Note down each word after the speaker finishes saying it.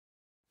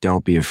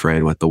don't be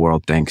afraid what the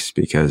world thinks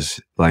because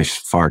life's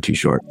far too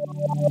short.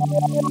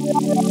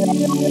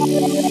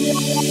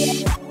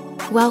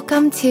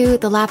 Welcome to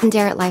The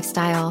Lavender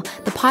Lifestyle,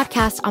 the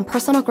podcast on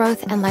personal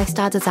growth and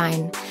lifestyle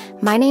design.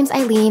 My name's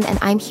Eileen, and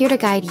I'm here to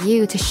guide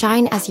you to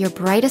shine as your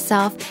brightest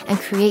self and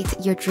create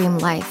your dream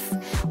life.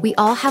 We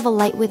all have a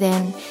light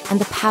within and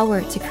the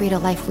power to create a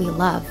life we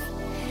love.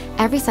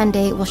 Every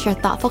Sunday, we'll share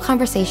thoughtful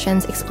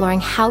conversations exploring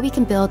how we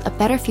can build a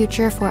better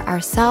future for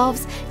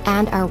ourselves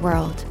and our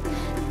world.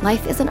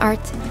 Life is an art.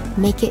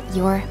 Make it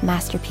your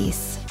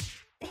masterpiece.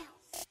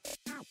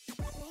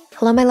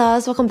 Hello, my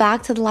loves. Welcome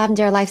back to the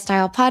Lavender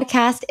Lifestyle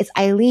Podcast. It's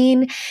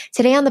Eileen.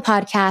 Today on the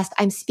podcast,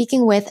 I'm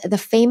speaking with the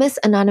famous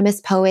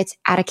anonymous poet,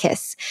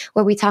 Atticus,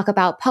 where we talk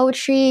about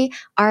poetry,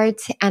 art,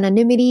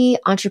 anonymity,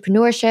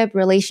 entrepreneurship,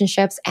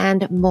 relationships,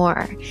 and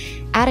more.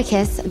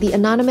 Atticus, the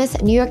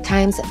anonymous New York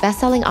Times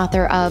bestselling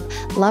author of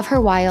Love Her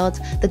Wild,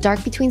 The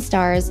Dark Between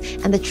Stars,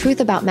 and The Truth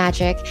About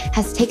Magic,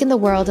 has taken the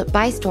world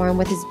by storm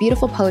with his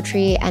beautiful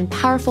poetry and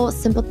powerful,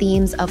 simple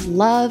themes of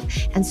love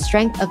and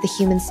strength of the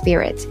human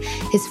spirit.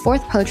 His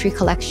fourth poetry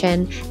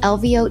collection,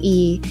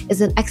 LVOE, is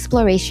an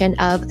exploration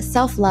of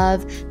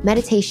self-love,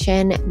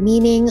 meditation,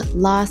 meaning,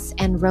 loss,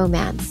 and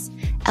romance.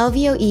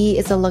 LVOE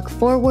is a look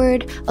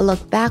forward, a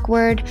look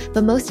backward,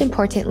 but most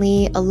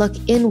importantly, a look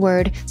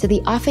inward to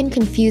the often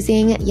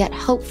confusing yet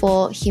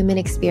hopeful human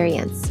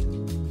experience.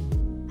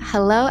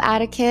 Hello,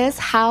 Atticus.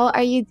 How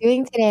are you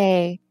doing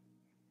today?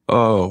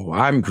 Oh,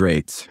 I'm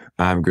great.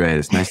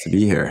 It's nice to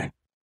be here.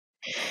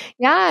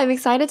 Yeah, I'm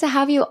excited to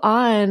have you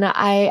on.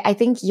 I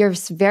think you're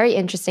very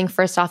interesting.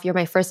 First off, you're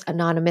my first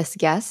anonymous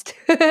guest.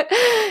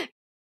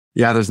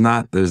 Yeah, there's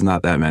not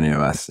that many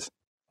of us.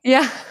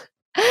 Yeah.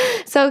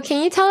 So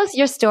can you tell us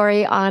your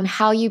story on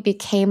how you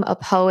became a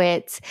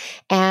poet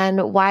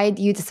and why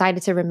you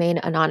decided to remain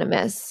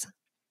anonymous?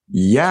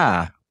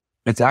 Yeah,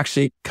 it's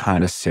actually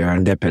kind of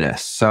serendipitous.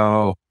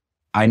 So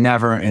I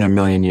never in a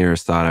million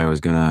years thought I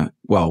was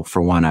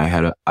for one,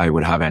 I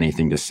would have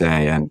anything to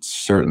say, and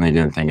certainly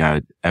didn't think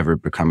I'd ever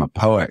become a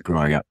poet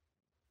growing up.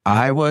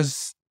 I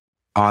was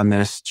on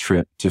this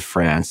trip to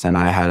France, and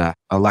I had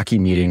a lucky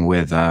meeting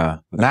with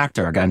an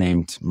actor, a guy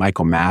named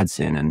Michael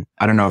Madsen. And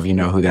I don't know if you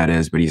know who that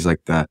is, but he's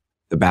like the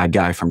bad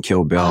guy from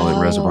Kill Bill and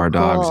Reservoir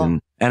Dogs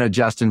and a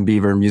Justin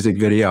Bieber music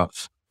video.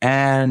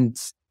 And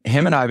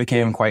him and I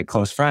became quite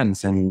close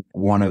friends. And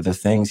one of the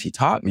things he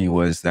taught me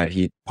was that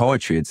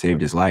poetry had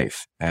saved his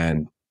life.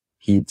 And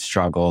he'd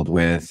struggled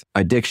with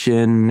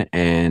addiction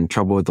and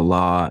trouble with the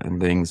law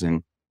and things.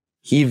 And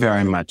he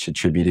very much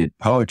attributed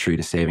poetry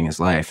to saving his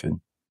life.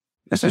 And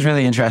this was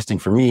really interesting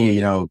for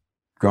me,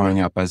 growing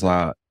up as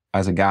a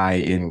guy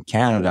in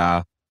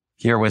Canada.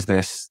 Here was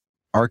this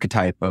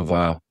archetype of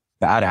a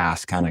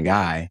badass kind of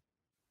guy.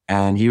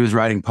 And he was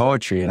writing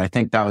poetry. And I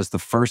think that was the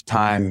first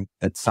time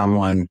that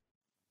someone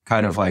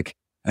kind of like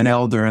an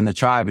elder in the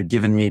tribe had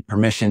given me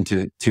permission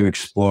to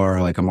explore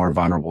like a more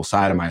vulnerable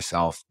side of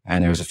myself.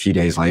 And it was a few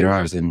days later,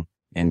 I was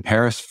in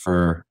Paris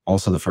for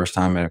also the first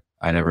time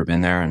I'd ever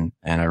been there. And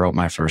I wrote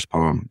my first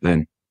poem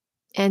then.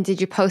 And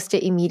did you post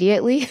it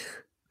immediately?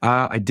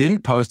 I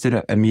didn't post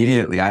it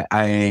immediately.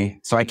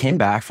 So I came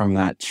back from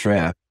that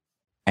trip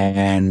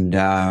and,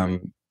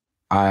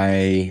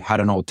 I had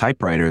an old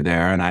typewriter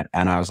there and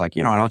I was like,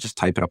 I'll just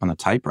type it up on the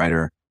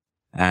typewriter.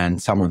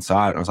 And someone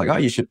saw it. I was like, oh,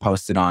 you should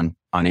post it on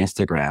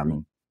Instagram.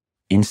 And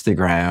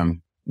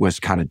Instagram was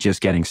kind of just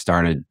getting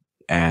started.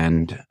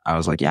 And I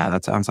was like, yeah,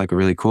 that sounds like a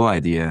really cool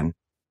idea. And,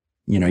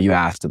 you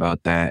asked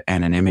about the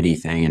anonymity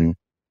thing. And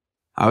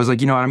I was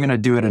like, I'm going to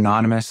do it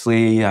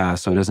anonymously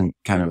so it doesn't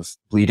kind of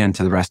bleed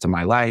into the rest of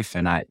my life.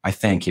 And I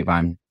think if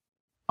I'm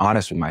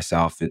honest with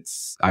myself,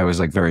 I was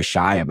like very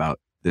shy about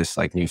this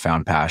like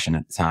newfound passion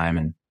at the time.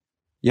 And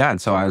yeah,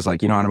 and so I was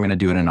like, I'm going to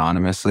do it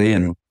anonymously.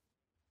 And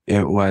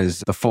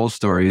the full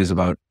story is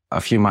about a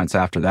few months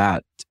after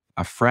that,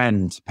 a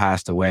friend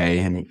passed away,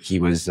 and he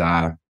was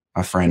a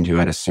friend who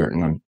had a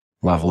certain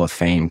level of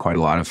fame, quite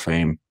a lot of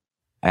fame.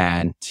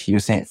 And he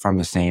was from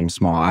the same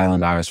small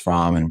island I was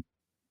from. And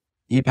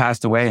he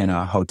passed away in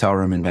a hotel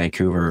room in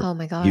Vancouver. Oh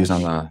my gosh. He was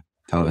on the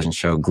television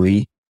show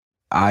Glee.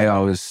 I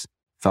always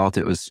felt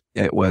it was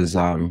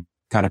kind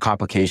of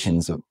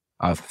complications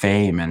of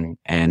fame.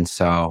 And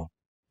so,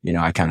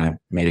 I kind of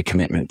made a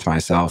commitment to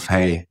myself.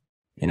 Hey,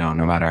 no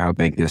matter how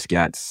big this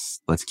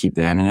gets, let's keep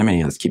the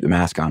anonymity. Let's keep the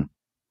mask on.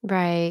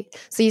 Right.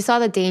 So you saw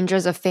the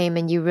dangers of fame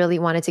and you really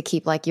wanted to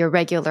keep like your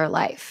regular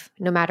life,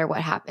 no matter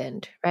what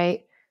happened,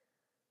 right?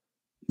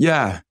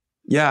 Yeah.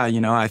 Yeah.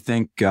 I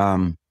think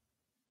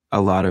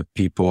a lot of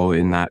people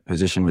in that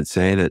position would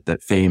say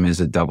that fame is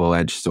a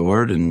double-edged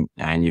sword and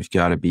you've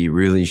got to be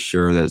really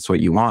sure that it's what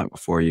you want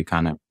before you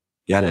kind of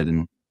get it.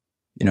 And,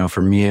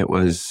 for me, it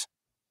was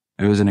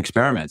an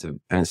experiment, and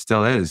it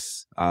still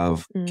is,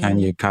 of can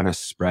you kind of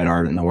spread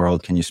art in the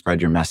world? Can you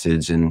spread your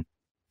message and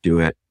do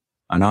it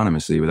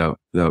anonymously without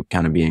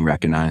kind of being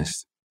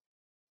recognized?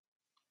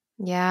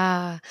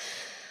 Yeah.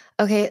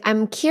 Okay.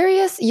 I'm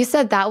curious. You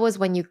said that was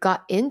when you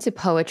got into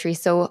poetry.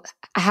 So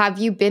Have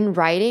you been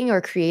writing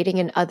or creating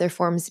in other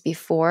forms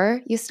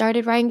before you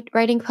started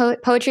writing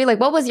poetry? Like,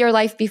 what was your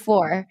life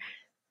before?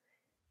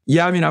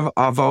 Yeah, I mean,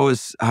 I've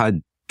always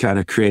had kind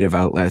of creative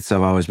outlets.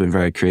 I've always been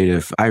very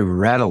creative. I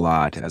read a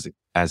lot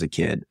as a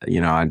kid.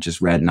 I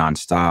just read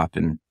nonstop.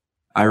 And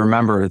I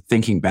remember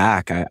thinking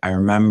back, I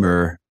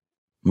remember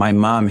my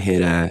mom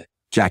hid a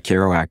Jack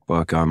Kerouac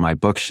book on my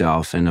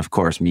bookshelf. And of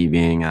course, me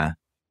being a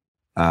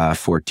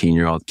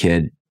 14-year-old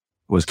kid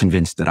was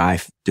convinced that I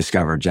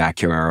discovered Jack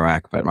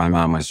Kerouac, but my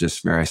mom was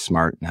just very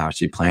smart in how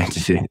she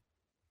planted it.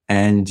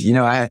 And,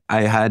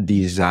 I had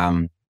these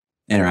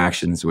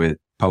interactions with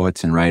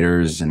poets and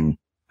writers, and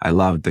I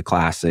loved the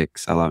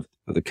classics. I loved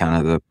the kind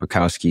of the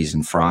Bukowskis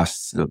and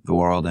Frosts of the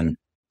world.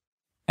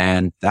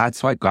 And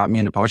that's what got me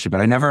into poetry.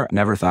 But I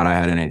never thought I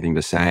had anything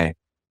to say.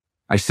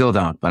 I still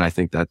don't, but I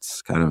think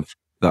that's kind of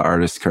the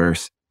artist's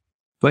curse.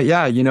 But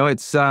yeah,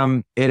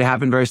 it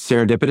happened very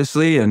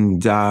serendipitously,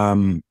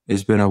 and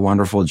it's been a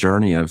wonderful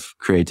journey of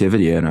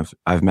creativity. And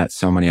I've met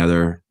so many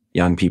other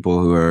young people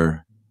who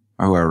are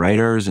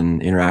writers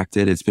and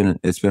interacted.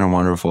 It's been a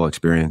wonderful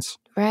experience.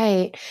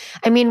 Right.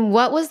 I mean,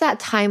 what was that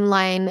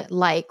timeline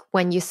like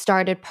when you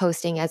started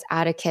posting as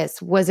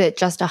Atticus? Was it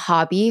just a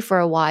hobby for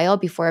a while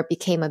before it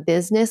became a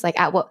business? Like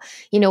what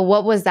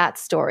was that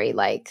story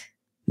like?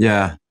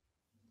 Yeah.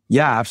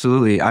 Yeah,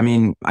 absolutely. I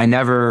mean, I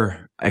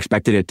never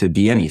expected it to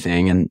be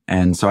anything.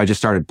 And so I just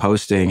started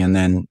posting and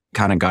then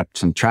kind of got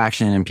some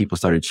traction and people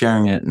started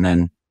sharing it. And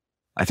then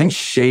I think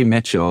Shay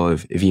Mitchell,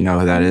 if you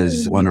know who that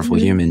is, wonderful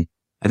human,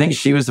 I think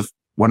she was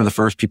one of the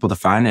first people to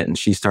find it, and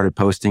she started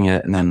posting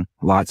it. And then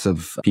lots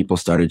of people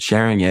started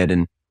sharing it.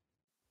 And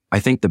I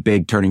think the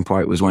big turning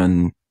point was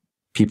when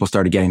people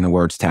started getting the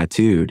words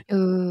tattooed,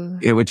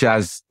 which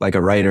as like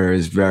a writer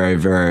is very,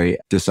 very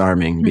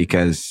disarming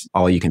because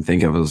all you can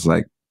think of is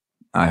like,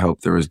 I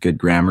hope there was good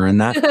grammar in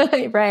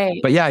that. Right.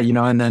 But yeah,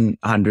 and then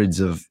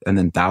and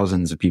then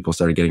thousands of people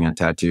started getting it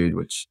tattooed,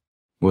 which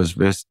was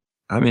just,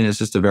 it's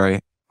just a very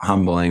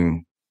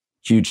humbling,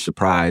 huge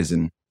surprise.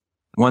 And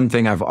one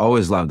thing I've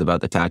always loved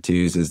about the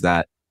tattoos is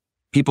that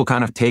people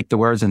kind of take the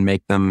words and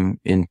make them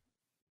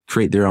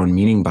create their own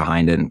meaning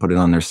behind it and put it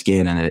on their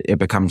skin, and it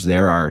becomes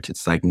their art.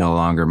 It's like no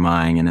longer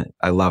mine. And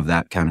I love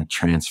that kind of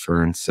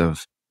transference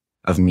of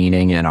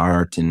meaning and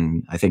art.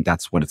 And I think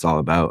that's what it's all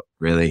about,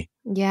 really.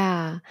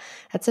 Yeah,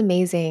 that's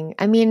amazing.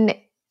 I mean,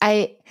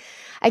 I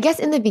guess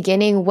in the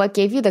beginning, what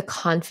gave you the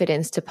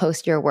confidence to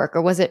post your work,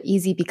 or was it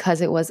easy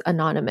because it was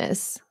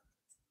anonymous?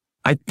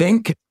 I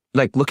think,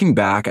 like looking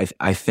back,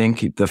 I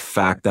think the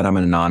fact that I'm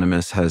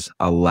anonymous has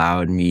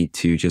allowed me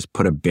to just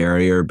put a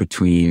barrier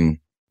between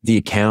the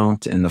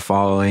account and the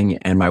following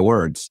and my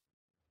words.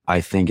 I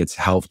think it's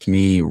helped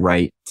me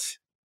write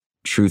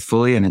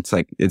truthfully, and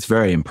it's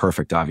very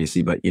imperfect,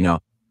 obviously, but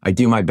I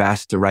do my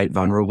best to write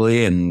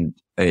vulnerably, and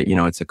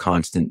it's a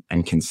constant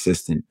and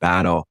consistent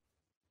battle.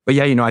 But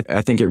yeah,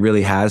 I think it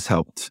really has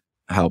helped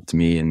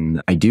me,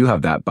 and I do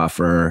have that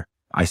buffer.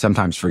 I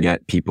sometimes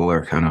forget people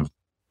are kind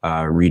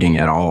of reading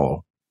at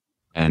all.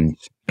 And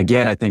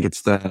again, I think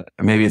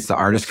maybe it's the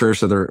artist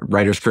curse or the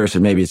writer's curse,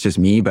 or maybe it's just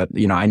me, but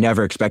I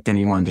never expect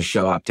anyone to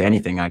show up to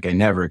anything. Like I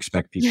never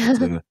expect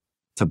people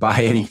to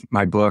buy any of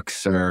my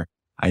books, or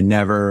I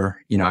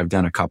never, I've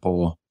done a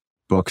couple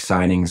book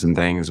signings and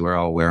things where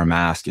I'll wear a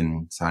mask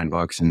and sign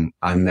books, and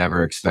I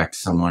never expect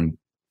someone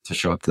to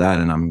show up to that.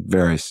 And I'm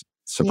very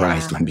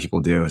surprised when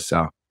people do.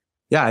 So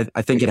yeah,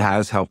 I think it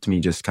has helped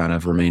me just kind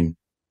of remain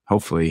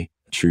hopefully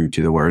true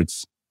to the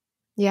words.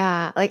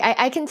 Yeah, like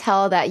I can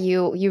tell that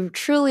you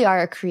truly are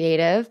a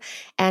creative,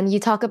 and you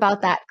talk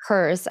about that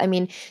curse. I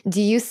mean,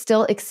 do you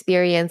still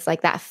experience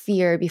like that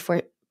fear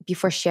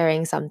before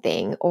sharing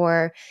something,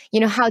 or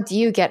how do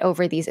you get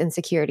over these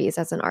insecurities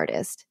as an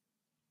artist?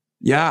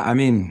 Yeah, I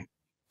mean,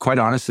 quite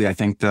honestly, I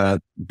think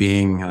that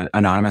being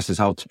anonymous has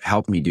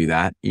helped me do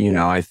that.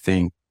 I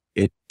think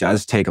it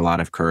does take a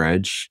lot of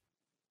courage.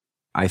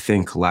 I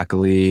think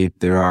luckily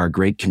there are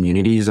great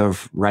communities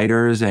of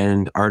writers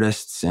and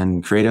artists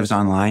and creatives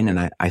online.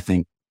 And I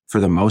think for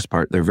the most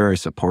part, they're very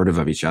supportive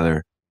of each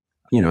other.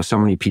 So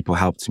many people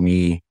helped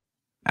me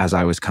as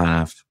I was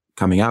kind of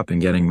coming up and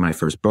getting my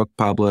first book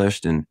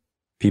published, and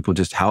people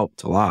just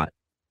helped a lot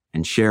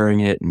and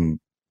sharing it.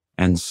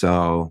 And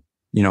so,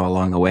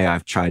 along the way,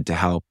 I've tried to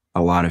help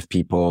a lot of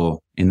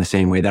people in the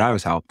same way that I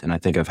was helped. And I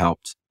think I've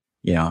helped,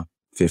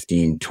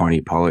 15,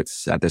 20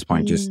 poets at this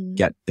point just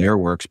get their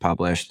works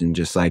published and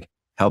just like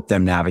help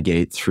them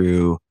navigate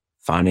through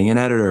finding an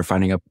editor,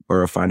 finding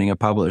a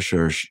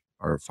publisher,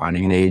 or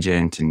finding an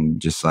agent, and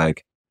just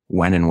like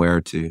when and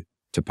where to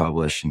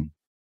publish. And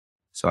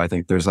so I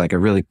think there's like a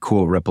really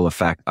cool ripple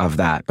effect of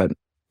that. But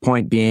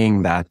point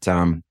being that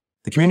the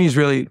community is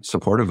really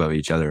supportive of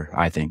each other,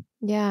 I think.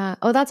 Yeah.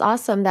 Oh, that's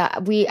awesome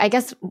that I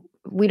guess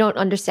we don't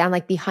understand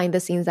like behind the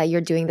scenes that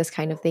you're doing this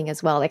kind of thing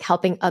as well, like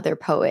helping other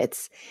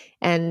poets.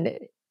 And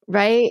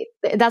right?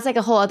 That's like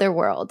a whole other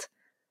world.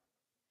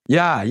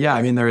 Yeah.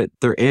 I mean,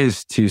 there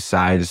is two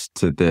sides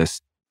to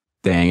this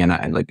thing.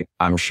 And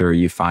I'm sure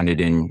you find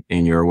it in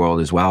your world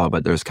as well,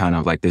 but there's kind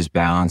of like this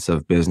balance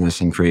of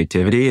business and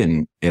creativity,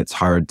 and it's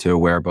hard to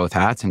wear both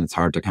hats and it's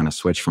hard to kind of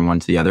switch from one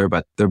to the other,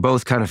 but they're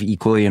both kind of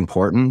equally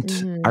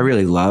important. I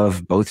really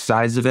love both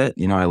sides of it.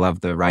 I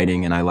love the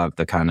writing and I love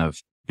the kind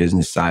of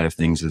business side of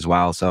things as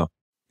well. So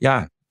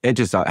yeah, it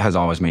just has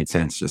always made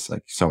sense. Just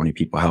like so many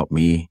people help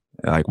me.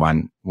 Like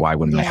why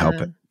wouldn't I help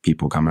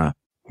people coming up?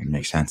 It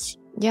makes sense.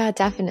 Yeah,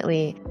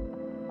 definitely.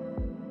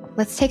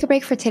 Let's take a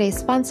break for today's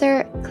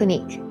sponsor,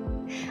 Clinique.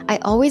 I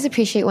always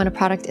appreciate when a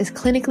product is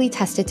clinically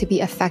tested to be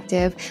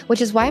effective,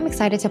 which is why I'm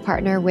excited to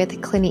partner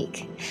with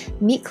Clinique.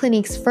 Meet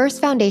Clinique's first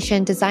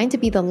foundation designed to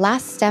be the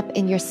last step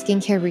in your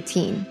skincare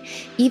routine.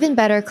 Even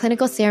better,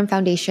 Clinical Serum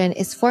Foundation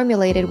is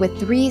formulated with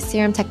 3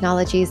 serum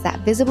technologies that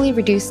visibly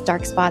reduce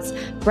dark spots,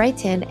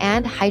 brighten,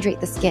 and hydrate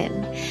the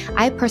skin.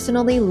 I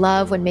personally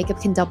love when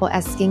makeup can double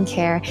as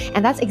skincare,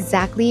 and that's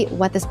exactly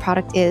what this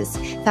product is.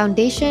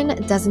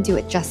 Foundation doesn't do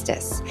it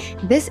justice.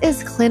 This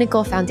is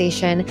Clinical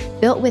Foundation,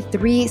 built with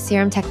 3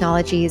 serum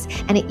technologies,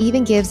 and it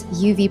even gives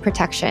UV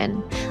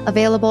protection.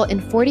 Available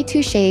in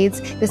 42 shades,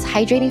 this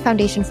hydrating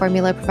foundation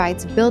formula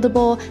provides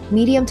buildable,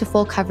 medium to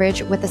full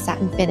coverage with a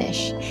satin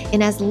finish.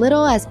 In as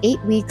little as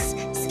 8 weeks,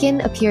 skin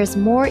appears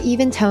more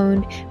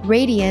even-toned,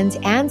 radiant,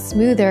 and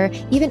smoother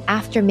even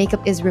after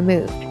makeup is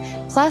removed.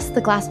 Plus, the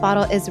glass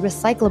bottle is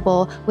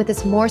recyclable with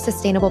its more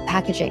sustainable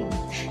packaging.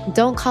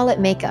 Don't call it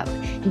makeup.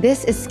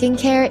 This is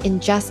skincare in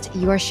just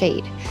your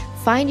shade.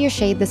 Find your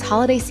shade this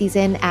holiday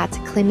season at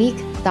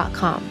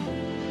Clinique.com.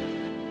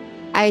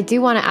 I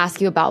do want to ask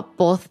you about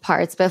both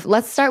parts, but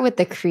let's start with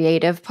the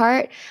creative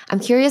part. I'm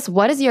curious,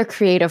 what is your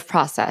creative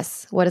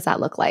process? What does that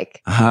look like?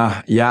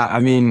 Yeah, I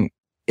mean,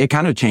 it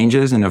kind of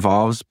changes and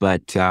evolves,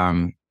 but,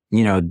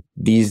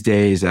 these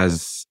days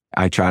as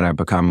I try to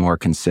become more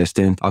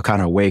consistent, I'll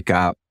kind of wake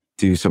up,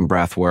 do some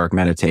breath work,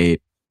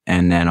 meditate,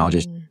 and then I'll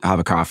just have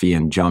a coffee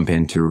and jump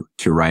into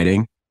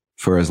writing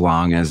for as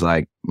long as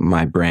like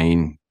my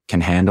brain can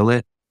handle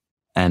it.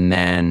 And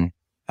then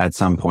at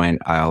some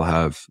point I'll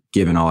have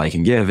given all I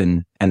can give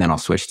and then I'll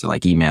switch to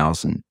like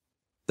emails. And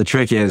the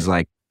trick is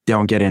like,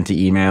 don't get into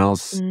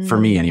emails for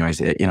me anyways,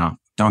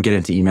 don't get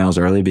into emails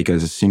early,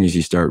 because as soon as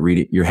you start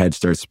reading, your head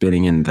starts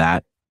spinning in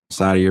that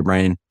side of your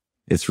brain.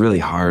 It's really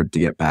hard to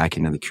get back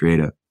into the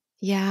creative.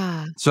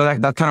 Yeah. So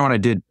that's kind of what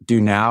I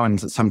do now. And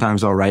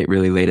sometimes I'll write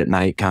really late at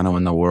night, kind of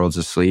when the world's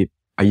asleep.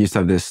 I used to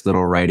have this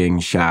little writing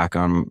shack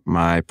on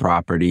my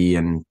property,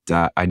 and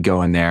I'd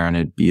go in there and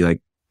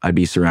I'd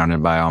be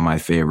surrounded by all my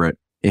favorite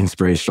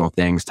inspirational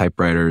things,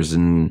 typewriters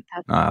and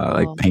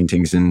like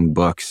paintings and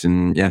books.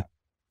 And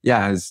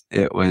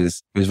it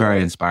was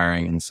very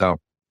inspiring. And so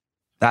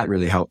that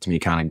really helped me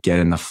kind of get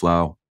in the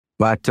flow.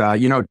 But,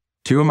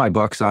 2 of my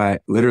books, I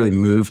literally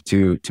moved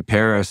to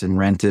Paris and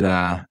rented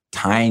a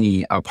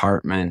tiny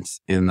apartment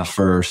in the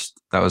first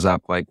that was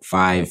up like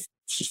 5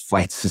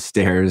 flights of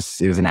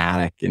stairs. It was an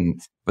attic,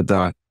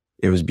 but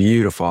it was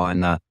beautiful.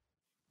 And the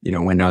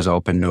windows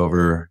opened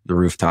over the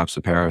rooftops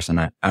of Paris.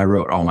 And I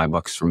wrote all my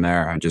books from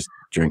there. I just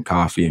drink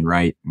coffee and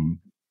write.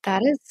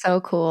 That is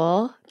so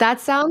cool. That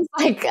sounds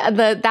like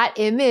that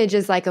image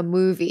is like a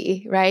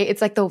movie, right?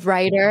 It's like the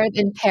writer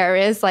in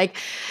Paris, like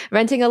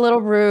renting a little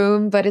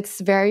room, but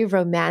it's very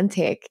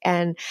romantic.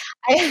 And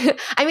I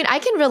mean, I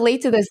can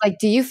relate to this. Like,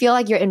 do you feel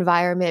like your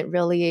environment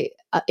really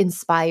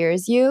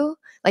inspires you?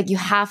 Like you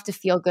have to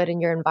feel good in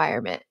your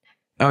environment.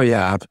 Oh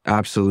yeah,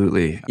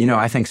 absolutely.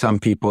 I think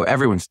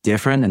everyone's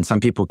different, and some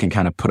people can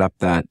kind of put up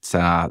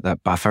that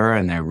buffer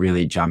and they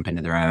really jump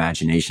into their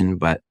imagination.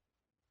 But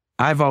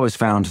I've always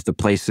found the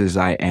places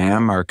I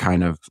am are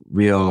kind of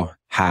real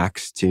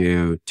hacks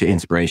to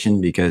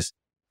inspiration, because,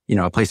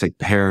 a place like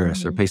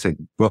Paris or a place like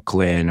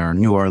Brooklyn or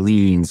New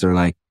Orleans, or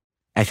like,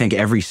 I think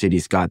every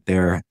city's got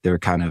their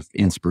kind of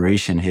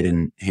inspiration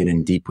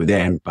hidden deep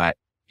within. But,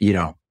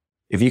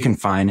 if you can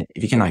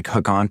like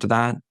hook onto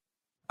that,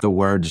 the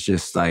words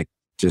this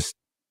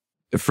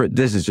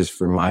is just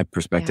from my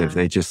perspective,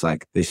 they just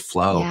like, they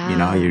flow,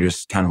 you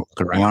just kind of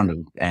look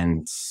around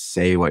and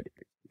say what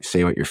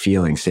you're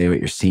feeling, say what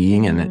you're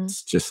seeing. And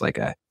it's just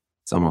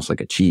it's almost like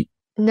a cheat.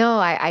 No,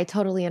 I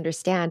totally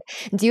understand.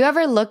 Do you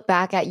ever look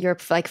back at your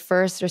like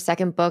first or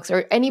second books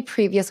or any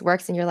previous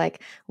works and you're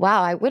like,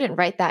 wow, I wouldn't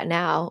write that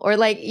now? Or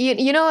like,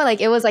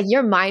 like it was like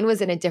your mind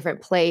was in a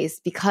different place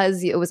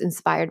because it was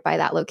inspired by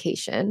that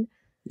location.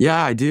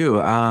 Yeah, I do.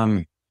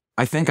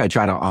 I think I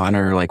try to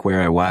honor like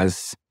where I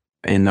was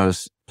in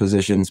those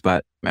positions,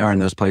 or in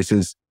those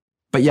places.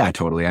 But yeah,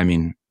 totally. I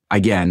mean,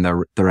 again,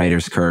 the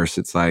writer's curse.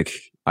 It's like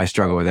I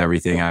struggle with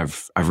everything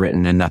I've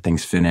written and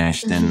nothing's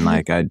finished, and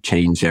like I'd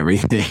change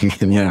everything.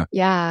 And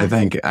yeah, I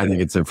think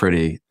it's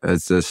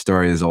a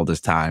story as old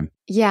as time.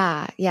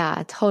 Yeah,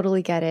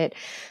 totally get it.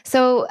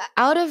 So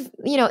out of,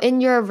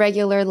 in your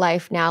regular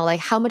life now, like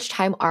how much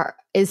time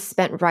is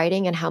spent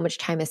writing and how much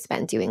time is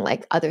spent doing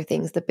like other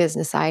things, the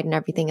business side and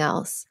everything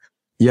else?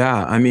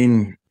 Yeah, I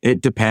mean, it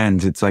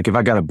depends. It's like if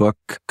I got a book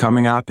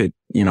coming up, it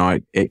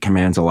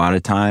commands a lot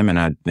of time, and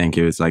I think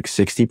it was like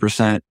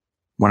 60%.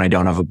 When I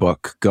don't have a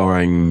book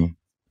going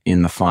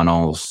in the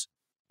funnels,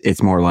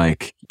 it's more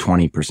like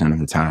 20% of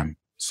the time.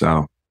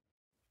 So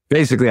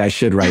basically I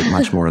should write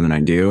much more than I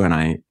do. And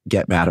I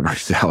get mad at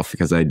myself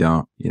because I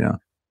don't,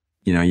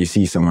 you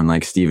see someone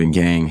like Stephen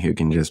King who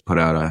can just put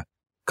out a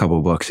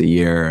couple books a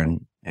year,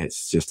 and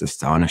it's just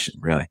astonishing,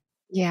 really.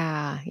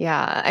 Yeah.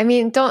 Yeah. I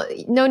mean,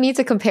 no need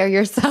to compare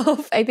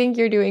yourself. I think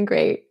you're doing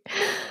great.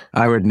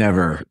 I would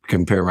never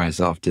compare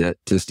myself to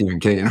Stephen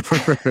King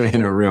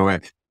in a real way.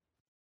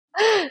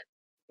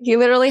 He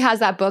literally has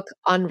that book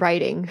on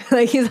writing.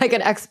 Like he's like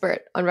an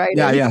expert on writing.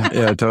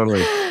 Yeah,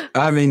 totally.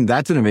 I mean,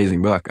 that's an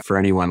amazing book for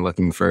anyone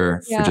looking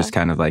for just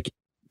kind of like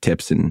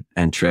tips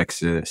and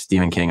tricks.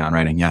 Stephen King on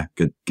writing. Yeah,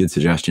 good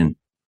suggestion.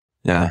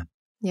 Yeah.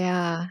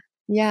 Yeah.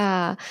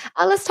 Yeah.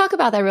 Let's talk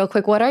about that real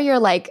quick. What are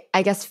your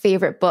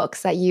favorite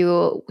books that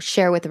you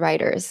share with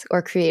writers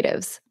or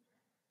creatives?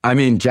 I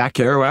mean, Jack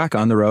Kerouac,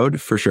 On the Road,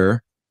 for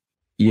sure.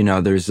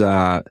 There's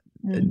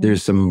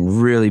some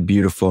really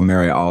beautiful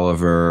Mary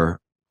Oliver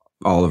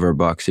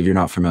books. If you're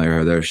not familiar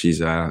with her, she's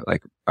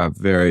like a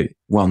very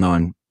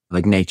well-known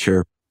like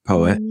nature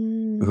poet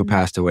who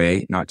passed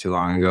away not too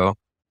long ago,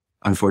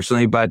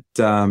 unfortunately. But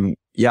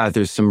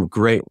there's some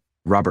great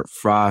Robert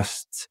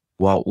Frost,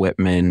 Walt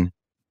Whitman.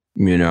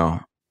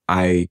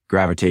 I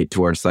gravitate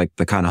towards like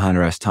the kind of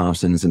Hunter S.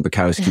 Thompsons and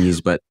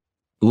Bukowskis, but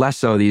less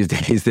so these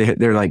days.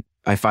 They're like,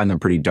 I find them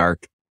pretty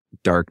dark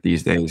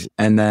these days.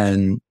 And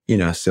then,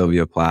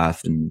 Sylvia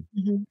Plath, and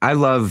I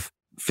love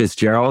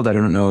Fitzgerald. I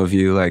don't know if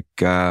you if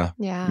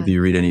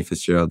you read any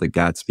Fitzgerald, the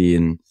Gatsby,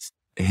 and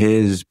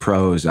his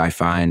prose I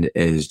find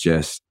is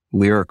just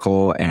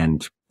lyrical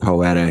and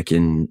poetic.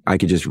 And I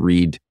could just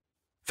read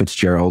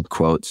Fitzgerald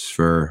quotes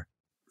for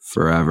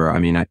forever. I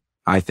mean,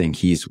 I think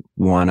he's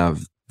one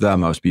of the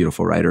most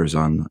beautiful writers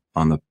in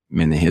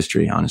the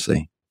history,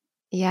 honestly.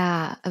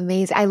 Yeah,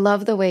 amazing. I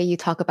love the way you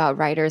talk about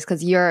writers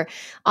because you're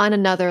on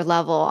another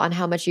level on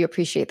how much you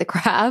appreciate the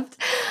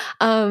craft.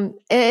 And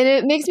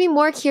it makes me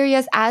more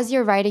curious as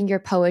you're writing your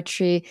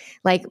poetry,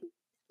 does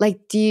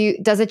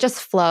it just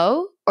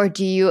flow, or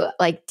do you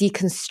like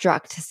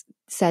deconstruct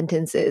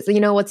sentences?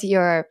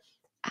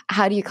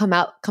 How do you come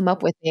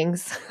up with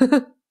things?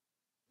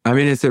 I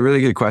mean, it's a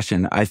really good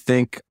question. I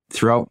think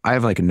I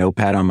have like a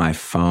notepad on my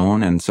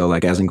phone. And so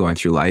like, as I'm going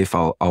through life,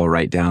 I'll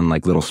write down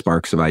like little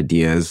sparks of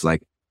ideas,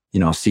 like,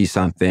 see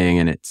something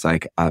and it's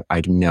like,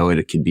 I know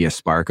it could be a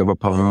spark of a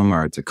poem,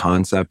 or it's a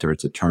concept, or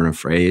it's a turn of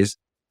phrase.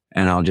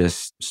 And I'll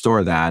just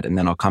store that. And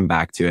then I'll come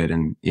back to it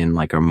in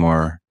like a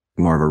more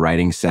of a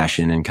writing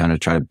session and kind of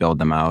try to build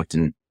them out.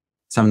 And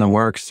some of them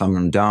work, some of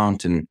them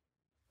don't. And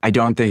I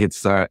don't think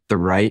it's the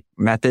right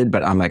method,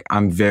 but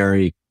I'm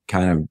very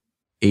kind of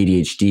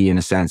ADHD in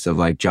a sense of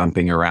like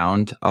jumping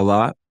around a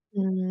lot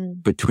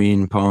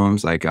between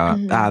poems. Like,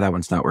 that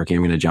one's not working.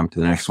 I'm going to jump to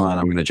the next one.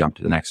 I'm going to jump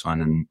to the next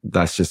one. And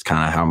that's just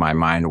kind of how my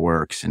mind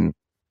works. And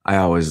I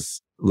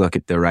always look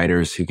at the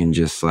writers who can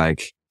just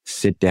like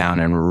sit down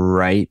and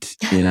write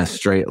in a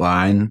straight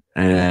line.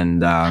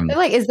 And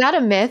like, is that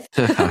a myth?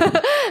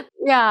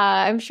 Yeah,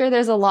 I'm sure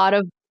there's a lot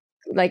of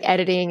like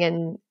editing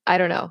and I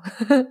don't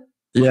know.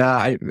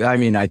 Yeah, I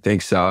mean, I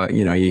think so.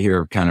 You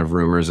hear kind of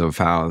rumors of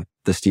how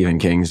the Stephen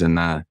Kings and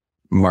the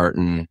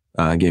Martin,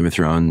 Game of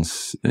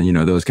Thrones,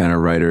 those kind of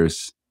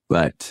writers,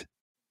 but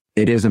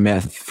it is a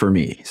myth for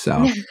me.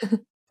 So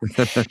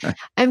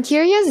I'm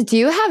curious, do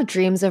you have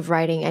dreams of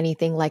writing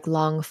anything like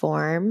long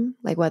form,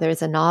 like whether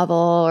it's a novel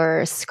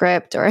or a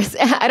script or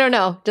I don't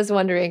know, just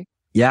wondering.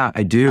 Yeah,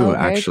 I do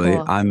actually.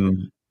 Cool.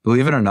 I'm,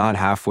 believe it or not,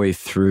 halfway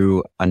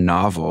through a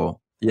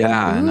novel.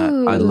 Yeah. Ooh.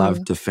 And I'd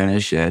love to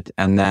finish it.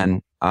 And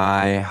then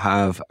I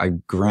have a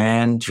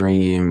grand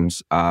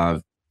dreams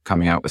of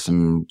coming out with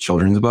some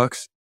children's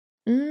books.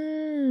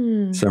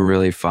 Some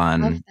really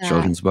fun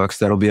children's books.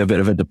 That'll be a bit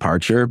of a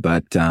departure,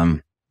 but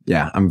I'm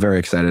very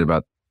excited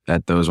about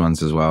those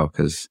ones as well.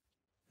 Cause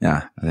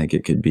I think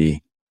it could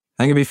be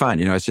fun.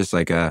 It's just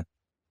like I'm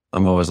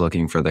always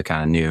looking for the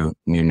kind of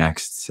new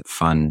next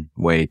fun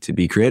way to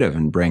be creative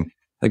and bring,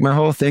 like, my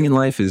whole thing in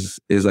life is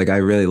like, I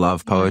really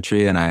love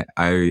poetry, and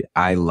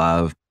I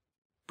love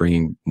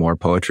bringing more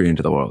poetry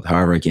into the world,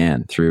 however I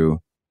can, through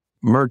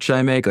merch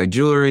I make, like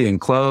jewelry and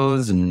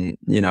clothes, and,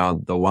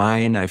 the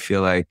wine. I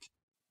feel like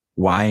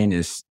wine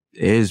is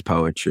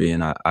poetry.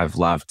 And I've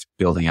loved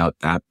building out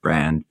that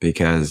brand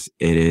because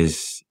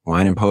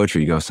wine and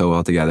poetry go so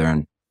well together.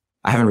 And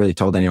I haven't really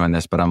told anyone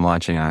this, but I'm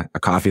launching a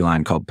coffee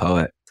line called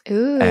Poet.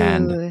 Ooh.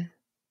 And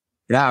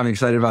yeah, I'm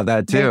excited about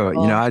that too.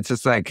 Cool. It's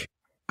just like,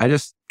 I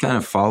just kind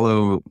of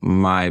follow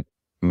my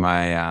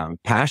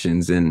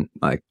passions, and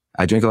like,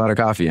 I drink a lot of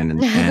coffee,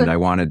 and I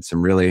wanted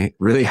some really,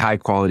 really high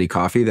quality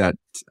coffee that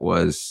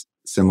was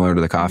similar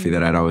to the coffee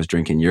that I'd always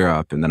drink in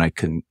Europe, and that I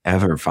couldn't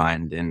ever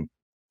find in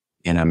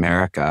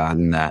America,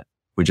 and that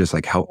would just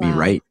like help me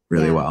write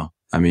really well.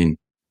 I mean,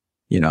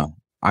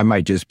 I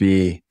might just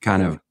be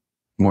kind of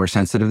more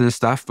sensitive to this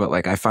stuff, but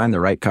like, I find the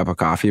right cup of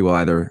coffee will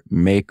either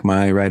make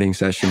my writing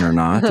session or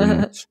not.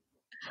 And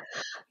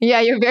Yeah,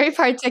 you're very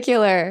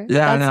particular.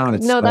 Yeah, I know. And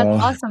it's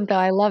That's awesome though.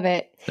 I love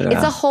it. It's a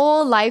yeah,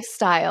 whole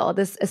lifestyle,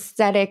 this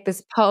aesthetic,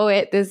 this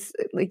poet, this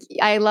like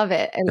I love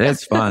it.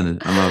 it's fun.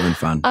 I'm having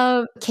fun.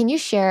 Can you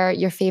share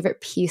your favorite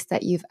piece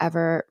that you've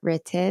ever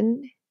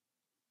written?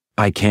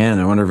 I can.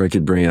 I wonder if I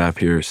could bring it up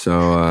here. So,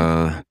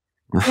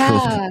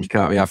 Yeah. you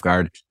caught me off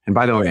guard. And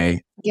by the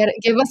way,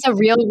 Give us a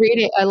real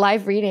reading, a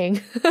live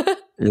reading.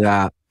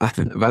 yeah,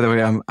 by the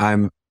way,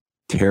 I'm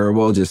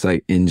terrible just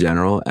like in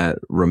general at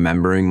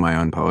remembering my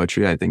own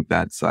poetry. I think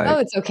that's Oh,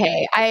 like, it's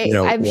okay. I'm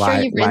sure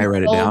why you've written I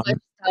write it so down. much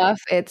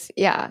stuff. It's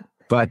yeah.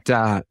 But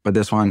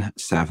this one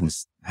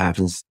just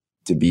happens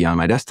to be on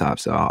my desktop.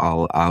 So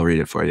I'll read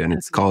it for you. And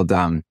it's called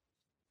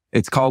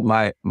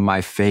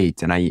my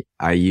fate. And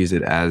I use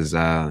it as,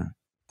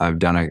 I've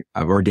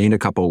ordained a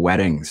couple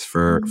weddings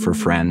for Mm,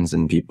 friends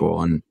and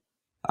people. And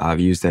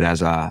I've used it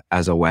as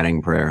a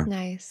wedding prayer.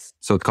 nice.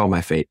 So it's called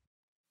my fate.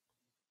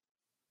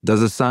 Does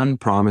the sun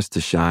promise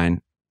to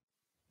shine?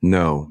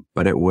 No,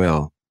 but it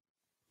will.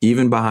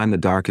 Even behind the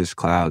darkest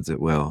clouds, it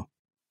will.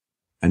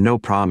 And no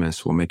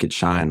promise will make it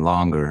shine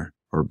longer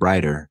or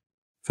brighter,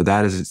 for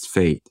that is its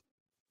fate,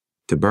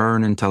 to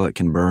burn until it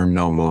can burn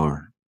no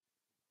more.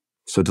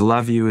 So to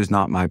love you is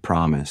not my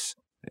promise,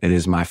 it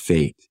is my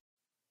fate,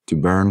 to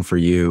burn for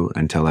you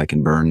until I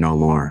can burn no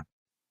more.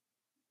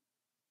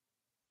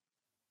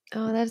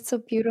 Oh, that's so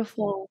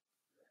beautiful.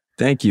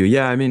 Thank you.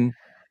 Yeah, I mean,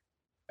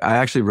 I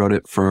actually wrote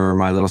it for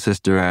my little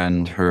sister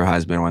and her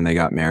husband when they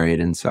got married.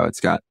 And so it's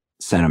got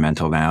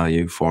sentimental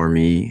value for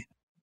me.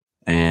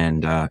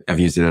 And I've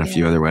used it at a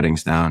few Yeah. other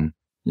weddings now. And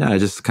yeah, I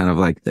just kind of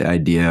like the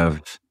idea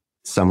of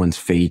someone's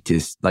fate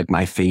is like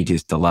my fate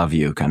is to love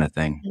you kind of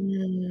thing.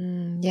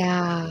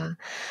 Yeah.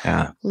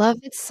 Yeah. Love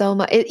it so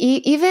much.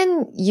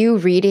 Even you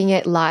reading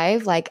it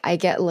live, like I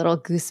get little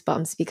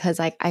goosebumps because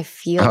like I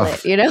feel Oh,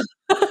 it, you know?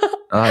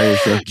 oh, you're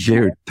so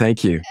cute.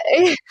 Thank you.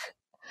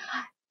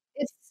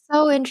 It's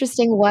so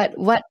interesting what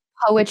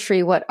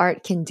poetry, what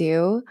art can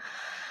do.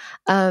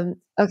 It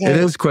Okay.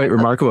 is quite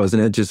remarkable, isn't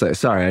it? Just like,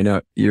 sorry, I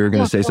know you were going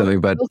No, to say something,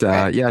 but go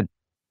for it. yeah,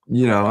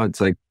 it's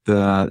like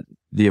the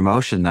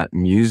emotion that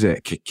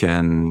music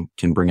can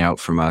bring out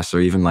from us, or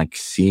even like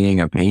seeing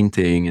a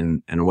painting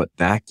and what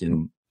that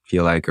can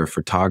feel like, or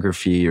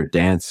photography or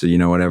dance, or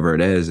whatever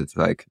it is. It's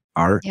like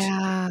art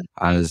Yeah.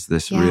 has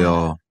this Yeah.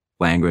 real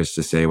language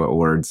to say what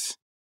words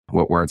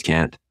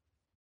can't.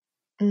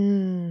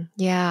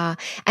 Yeah.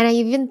 And I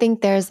even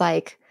think there's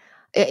like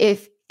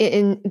if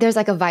there's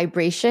like a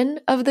vibration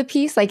of the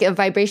piece, like a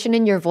vibration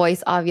in your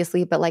voice,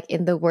 obviously, but like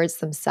in the words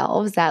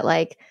themselves that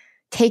like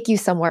take you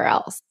somewhere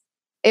else.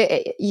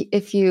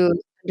 If you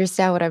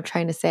understand what I'm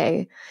trying to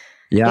say,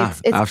 Yeah,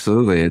 it's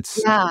absolutely.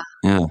 It's yeah,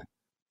 yeah,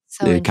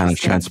 so it kind of interesting.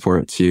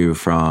 transports you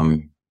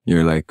from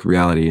your like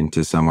reality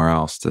into somewhere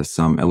else to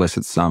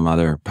elicit some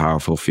other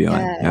powerful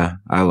feeling. Yeah. Yeah,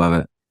 I love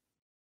it.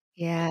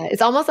 Yeah.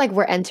 It's almost like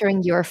we're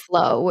entering your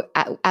flow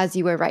as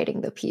you were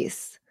writing the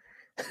piece.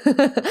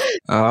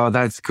 Oh,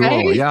 that's cool.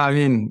 Right? Yeah, I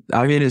mean,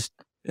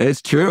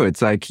 it's true.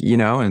 It's like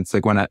it's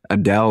like when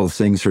Adele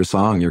sings her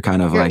song, you're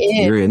kind of You're like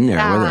in. you're in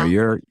there with her.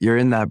 Yeah. You're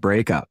in that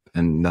breakup,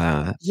 and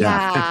yeah,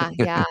 Yeah,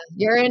 yeah.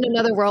 You're in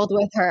another world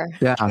with her.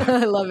 yeah,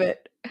 I love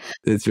it.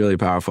 it's really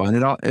powerful, and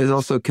it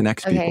also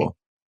connects Okay, people.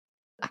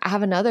 I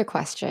have another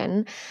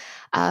question.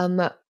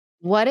 Um,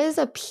 what is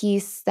a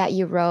piece that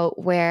you wrote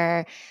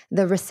where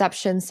the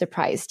reception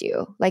surprised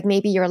you? Like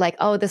maybe you're like,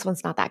 "Oh, this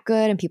one's not that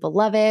good," and people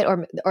love it,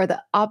 or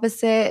the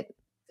opposite.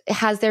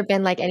 Has there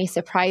been like any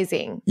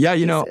surprising Yeah, I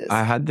pieces?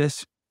 had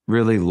this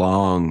really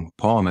long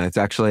poem, and it's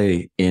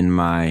actually in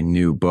my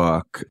new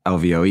book,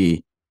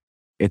 LVOE.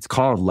 It's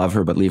called Love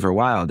Her But Leave Her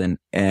Wild.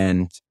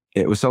 And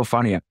it was so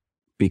funny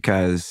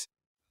because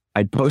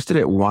I'd posted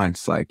it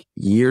once like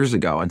years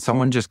ago, and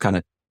someone just kind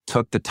of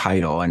took the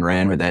title and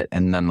ran with it.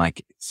 And then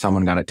like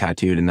someone got it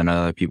tattooed, and then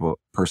another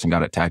person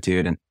got it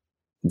tattooed, and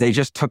they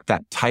just took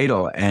that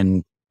title,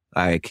 and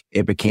like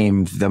it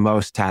became the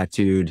most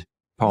tattooed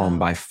poem Wow.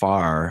 by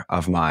far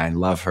of mine,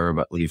 Love Her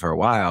But Leave Her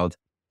Wild.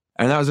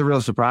 And that was a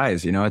real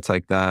surprise. It's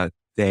like that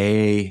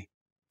they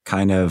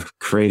kind of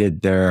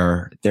created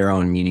their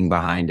own meaning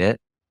behind it.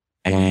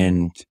 Mhm.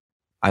 And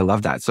I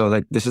love that. So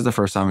like this is the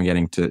first time I'm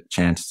getting to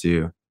chance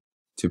to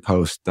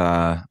post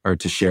or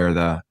to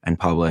share and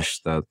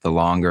publish the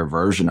longer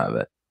version of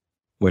it,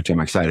 which I'm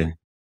excited.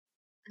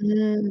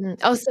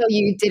 Oh, so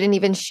you didn't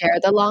even share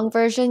the long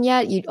version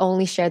yet? You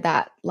only shared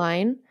that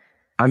line?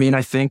 I mean,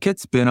 I think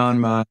it's been on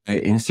my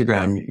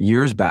Instagram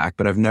years back,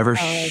 but Oh, I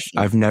see.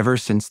 I've never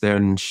since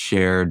then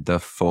shared the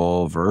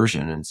full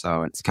version, and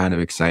so it's kind of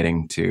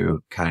exciting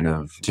to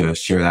to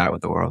share that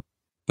with the world.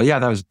 But yeah,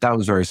 that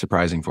was very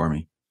surprising for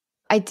me.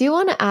 I do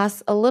want to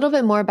ask a little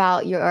bit more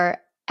about your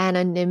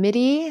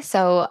anonymity.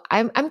 So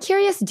I'm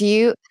curious,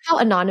 how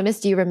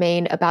anonymous do you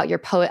remain about your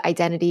poet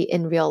identity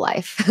in real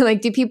life?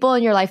 Like, do people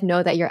in your life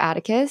know that you're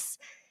Atticus?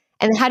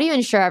 And how do you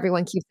ensure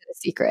everyone keeps it a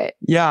secret?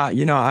 Yeah,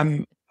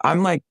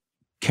 I'm like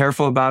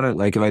careful about it.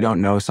 Like if I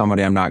don't know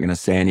somebody, I'm not going to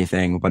say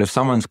anything. But if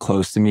someone's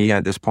close to me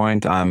at this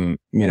point, and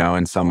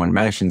someone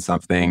mentions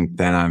something,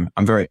 then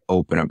I'm very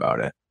open about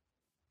it.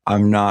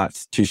 I'm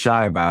not too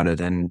shy about it.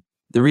 And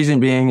the reason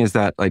being is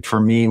that like for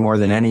me, more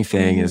than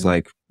anything is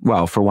like,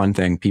 well, for one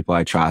thing, people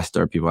I trust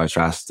are people I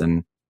trust.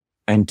 And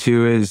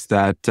two is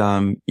that,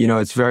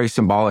 it's very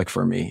symbolic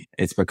for me.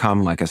 It's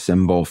become like a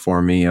symbol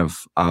for me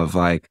of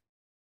like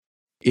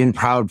in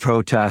proud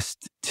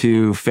protest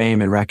to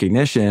fame and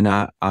recognition.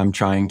 I'm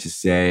trying to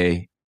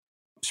say,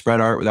 spread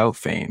art without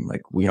fame.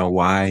 Like,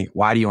 why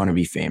do you want to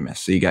be famous?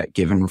 So you get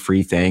given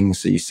free things.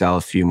 So you sell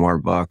a few more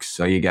books.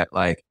 So you get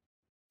like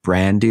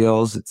brand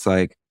deals. It's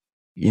like,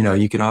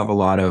 you can have a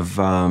lot of,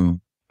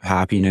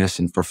 happiness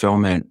and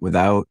fulfillment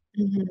without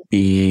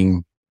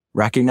being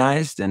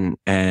recognized. Those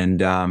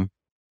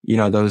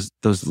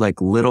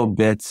like little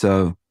bits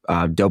of,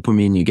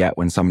 dopamine you get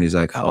when somebody's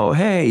like, oh,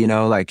 hey,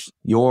 like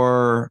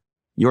you're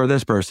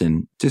this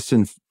person,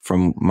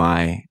 from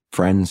my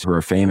friends who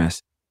are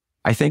famous.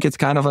 I think it's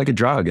kind of like a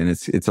drug, and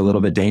it's a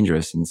little bit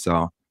dangerous. And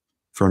so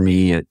for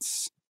me,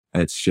 it's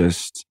a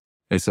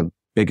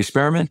big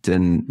experiment,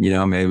 and,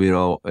 maybe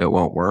it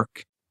won't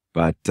work,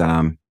 but,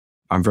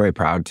 I'm very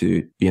proud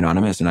to be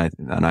anonymous, and I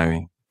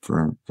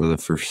for the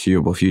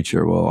foreseeable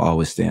future will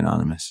always stay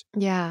anonymous.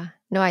 Yeah.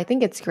 No, I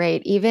think it's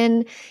great.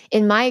 Even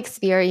in my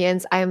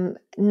experience, I'm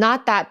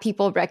not that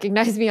people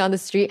recognize me on the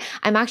street.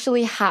 I'm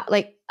actually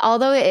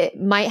although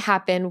it might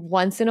happen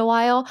once in a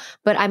while,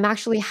 but I'm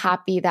actually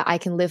happy that I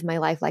can live my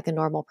life like a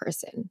normal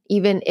person.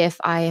 Even if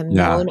I am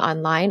Yeah. known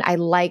online, I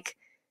like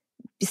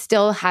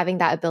still having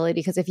that ability,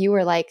 because if you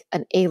were like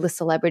an A-list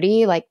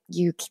celebrity, like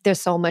there's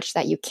so much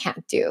that you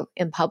can't do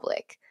in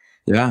public.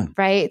 Yeah.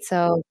 Right?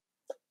 So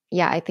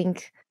yeah, I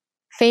think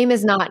fame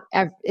is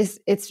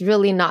it's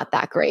really not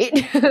that great.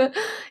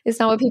 It's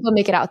not what people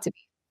make it out to be.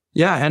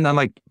 Yeah. And then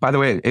like, by the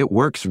way, it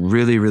works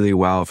really, really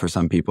well for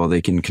some people.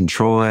 They can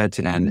control it,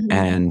 and,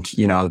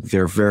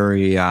 they're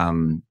very,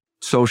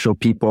 social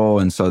people.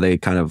 And so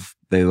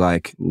they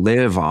like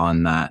live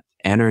on that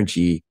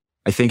energy.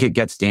 I think it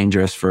gets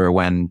dangerous for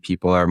when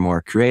people are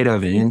more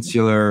creative and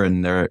insular,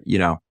 and they're,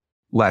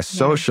 less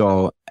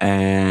social,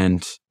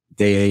 and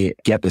they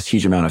get this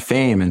huge amount of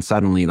fame, and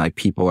suddenly like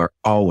people are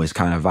always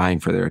kind of vying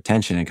for their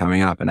attention and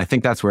coming up. And I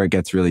think that's where it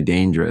gets really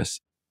dangerous.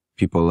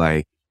 People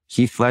like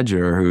Heath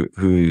Ledger,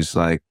 who's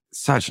like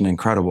such an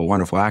incredible,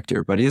 wonderful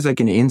actor, but he's like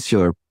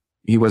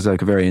he was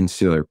like a very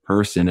insular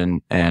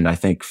person. And I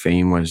think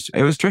fame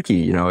it was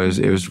tricky, it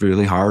was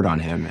really hard on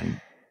him.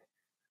 And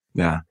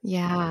yeah.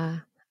 Yeah.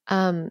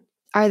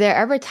 Are there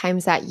ever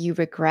times that you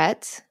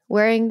regret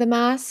wearing the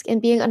mask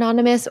and being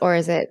anonymous, or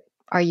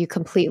are you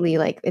completely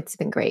like, it's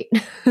been great?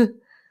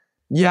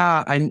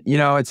 Yeah.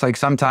 It's like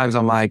sometimes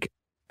I'm like,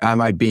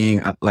 am I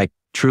being like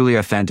truly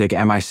authentic?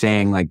 Am I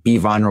saying like, be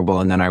vulnerable,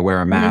 and then I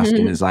wear a mask,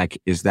 and is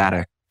that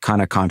a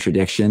kind of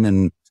contradiction?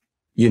 And,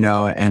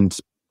 and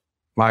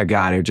my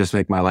God, it would just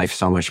make my life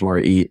so much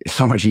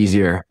so much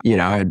easier.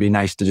 It'd be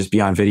nice to just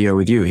be on video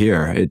with you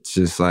here. It's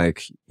just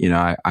like,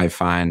 I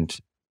find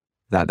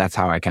that that's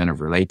how I kind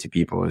of relate to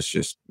people, is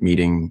just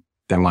meeting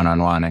them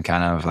one-on-one and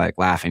kind of like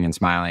laughing and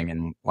smiling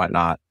and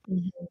whatnot.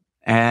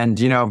 And,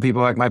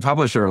 people like my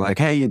publisher are like,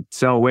 hey, you'd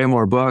sell way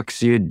more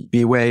books. You'd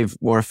be way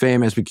more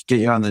famous. We could get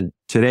you on the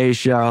Today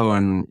Show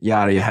and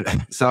yada,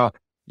 yada. So,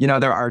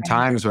 there are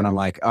times when I'm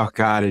like, oh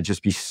God, it'd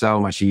just be so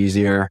much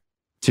easier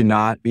to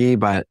not be.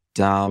 But,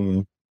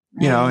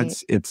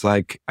 it's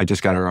like, I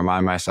just got to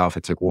remind myself,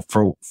 it's like, well,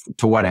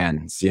 to what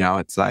ends?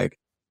 It's like,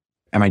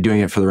 am I doing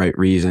it for the right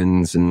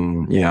reasons?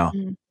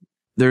 And,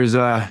 there's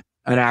an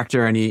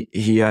actor, and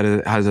he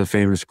has a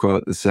famous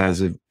quote that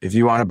says, if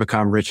you want to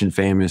become rich and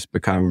famous,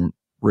 become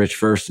rich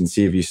first and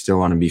see if you still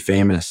want to be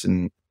famous.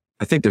 And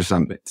I think there's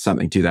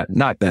something to that.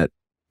 Not that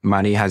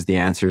money has the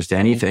answers to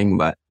anything,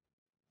 but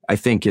I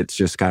think it's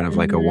just kind of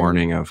like a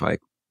warning of like,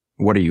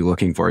 what are you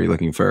looking for? Are you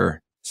looking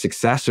for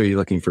success, or are you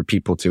looking for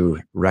people to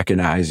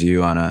recognize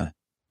you on a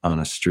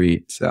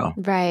street? So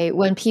right.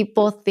 When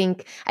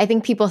I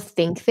think people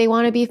think they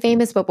want to be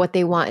famous, but what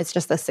they want is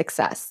just the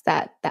success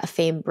that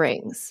fame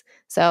brings.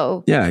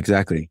 So yeah,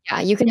 exactly. yeah,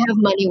 you can have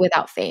money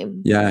without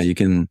fame. Yeah, you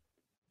can.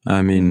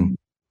 I mean,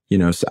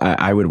 so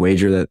I would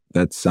wager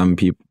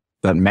that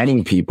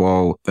many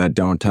people that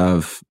don't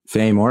have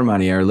fame or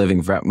money are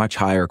living much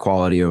higher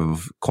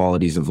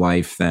qualities of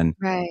life than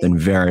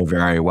very,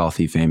 very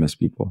wealthy, famous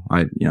people.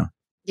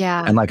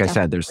 Yeah. And like I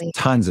said, there's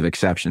tons of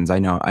exceptions. I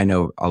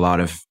know a lot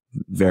of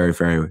very,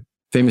 very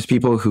famous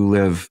people who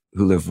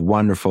live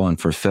wonderful and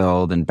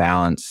fulfilled and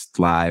balanced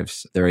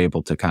lives. They're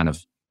able to kind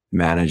of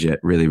manage it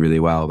really, really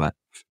well. But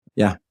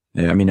yeah,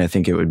 I mean, I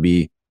think it would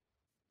be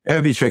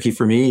tricky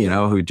for me,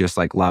 who just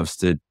like loves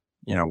to,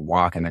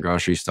 walk in the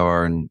grocery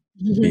store and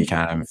be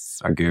kind of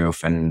a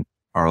goof,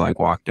 or like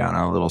walk down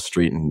a little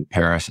street in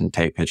Paris and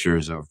take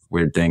pictures of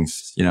weird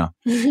things,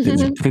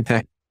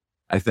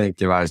 I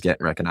think if I was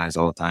getting recognized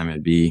all the time,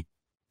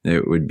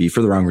 it would be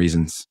for the wrong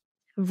reasons.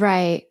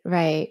 Right,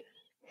 right.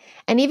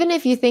 And even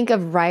if you think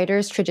of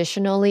writers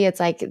traditionally, it's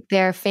like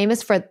they're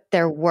famous for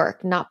their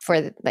work, not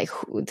for like,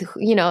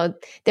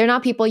 they're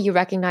not people you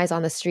recognize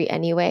on the street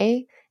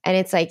anyway. And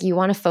it's like you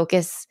want to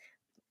focus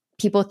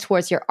people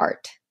towards your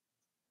art.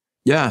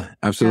 Yeah, Yeah.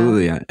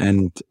 absolutely.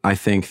 And I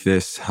think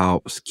this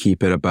helps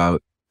keep it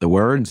about the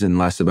words and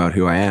less about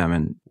who I am.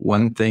 And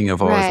one thing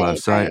I've always loved, Right,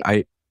 so right.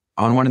 I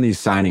on one of these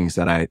signings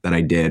that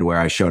I did where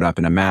I showed up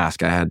in a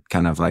mask, I had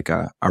kind of like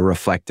a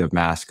reflective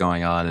mask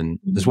going on. And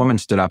this Mhm. woman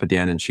stood up at the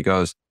end and she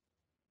goes,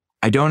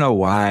 I don't know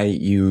why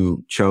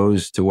you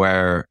chose to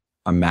wear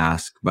a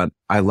mask, but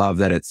I love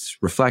that it's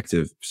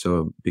reflective.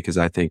 So, because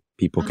I think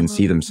people can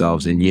see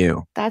themselves in Um,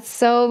 you. that's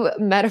so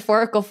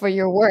metaphorical for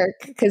your work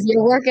because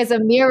your work is a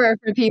mirror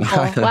for people.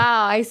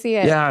 Wow, I see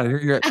it. Yeah,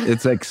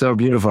 it's like so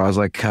beautiful. I was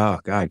like, oh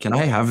God, can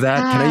I have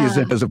that? Can I use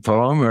Yeah. it as a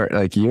poem or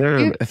like You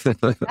you're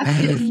definitely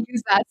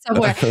use that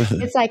somewhere.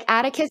 It's like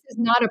Atticus is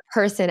not a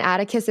person.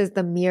 Atticus is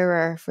the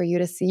mirror for you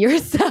to see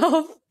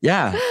yourself.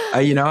 Yeah.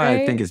 I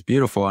Right? think it's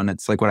beautiful. And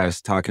it's like what I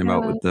was talking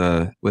about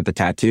Yeah. with the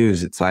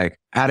tattoos. It's like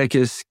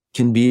Atticus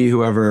can be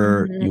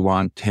whoever Mhm. you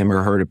want him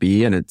or her to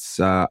be. And it's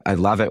I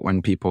love it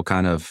when people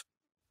kind of,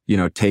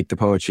 take the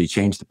poetry,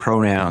 change the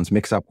pronouns,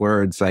 mix up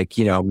words, like,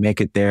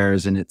 make it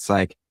theirs. And it's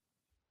like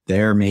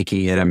they're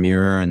making it a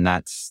mirror and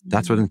that's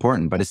what's Mhm.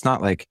 important. But it's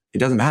not like it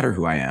doesn't matter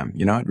who I am,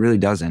 it really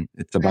doesn't.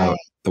 It's Right, about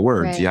the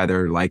words. right. You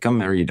either like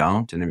them or you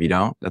don't. And if you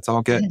don't, that's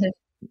all good.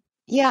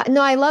 Yeah,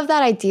 no, I love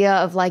that idea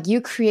of like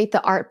you create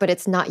the art, but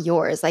it's not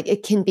yours. Like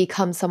it can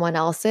become someone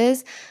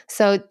else's.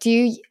 So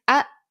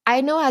I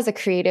know as a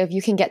creative,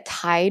 you can get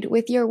tied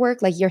with your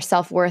work. Like your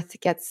self-worth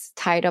gets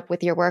tied up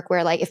with your work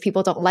where like if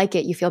people don't like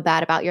it, you feel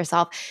bad about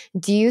yourself.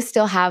 Do you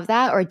still have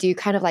that or do you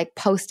kind of like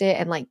post it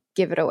and like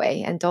give it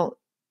away and don't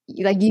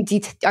like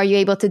are you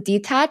able to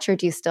detach or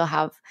do you still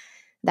have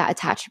that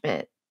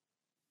attachment?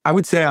 I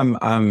would say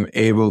I'm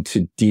able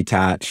to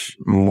detach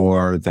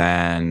more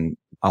than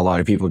a lot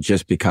of people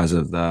just because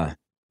of the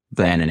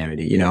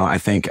anonymity. I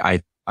think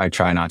I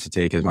try not to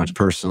take as much Mhm.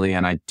 personally,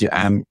 and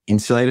I'm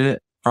insulated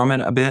from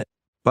it a bit.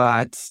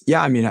 But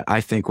yeah, I mean, I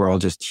think we're all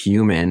just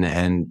human,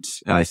 and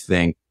I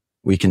think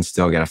we can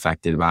still get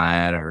affected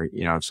by it. Or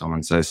if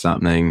someone says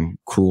something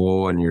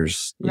cool, and you're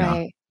just,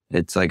 Right.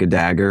 it's like a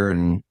dagger,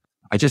 and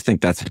I just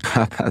think that's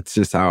that's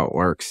just how it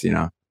works.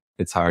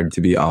 It's hard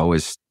to be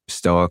always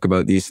stoic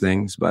about these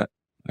things, but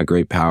a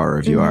great power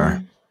if you are.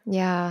 Mhm.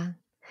 Yeah.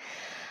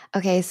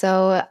 Okay,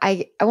 so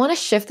I want to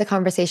shift the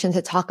conversation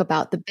to talk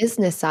about the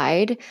business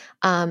side.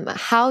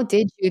 How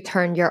did you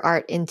turn your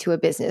art into a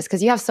business?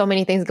 Because you have so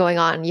many things going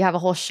on. You have a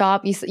whole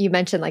shop. You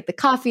mentioned like the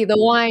coffee, the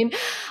wine.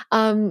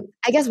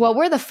 I guess what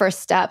were the first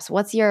steps?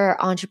 What's your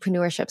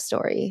entrepreneurship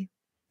story?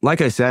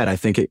 Like I said, I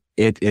think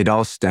it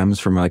all stems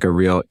from like a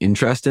real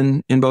interest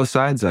in both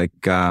sides. Like,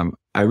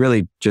 I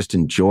really just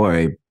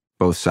enjoy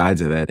both sides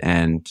of it.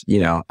 And,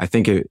 I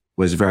think it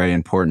was very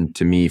important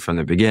to me from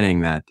the beginning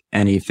that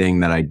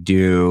anything that I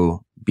do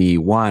be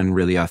one,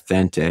 really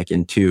authentic,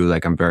 and two,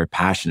 like I'm very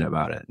passionate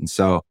about it. And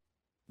so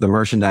the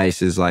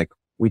merchandise is like,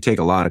 we take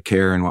a lot of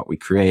care in what we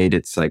create.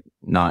 It's like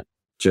not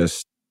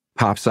just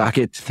pop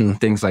sockets and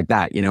things like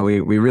that. We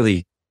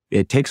really,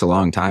 it takes a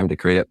long time to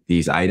create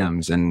these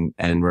items and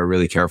we're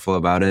really careful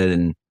about it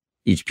and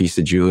each piece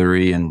of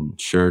jewelry and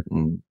shirt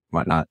and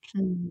whatnot.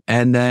 Mm.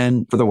 And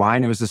then for the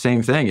wine, it was the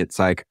same thing. It's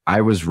like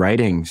I was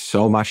writing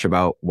so much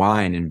about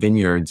wine and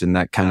vineyards and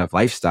that kind of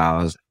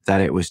lifestyles that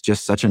it was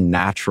just such a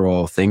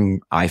natural thing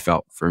I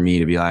felt for me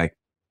to be like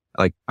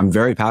I'm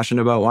very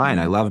passionate about wine.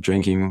 I Mhm. love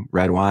drinking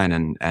red wine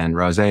and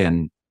rosé,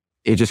 and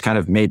it just kind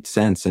of made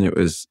sense and it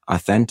was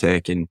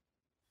authentic. And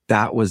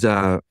that was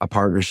a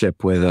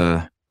partnership with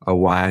a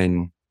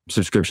wine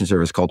subscription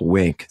service called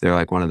Wink. They're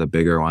like one of the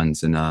bigger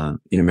ones in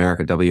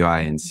America,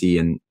 WINC.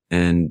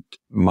 And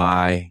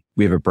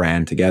we have a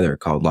brand together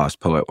called Lost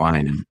Poet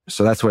Wine. And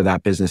so that's where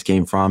that business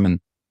came from. And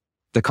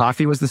the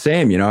coffee was the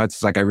same.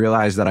 It's like I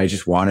realized that I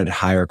just wanted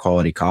higher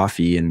quality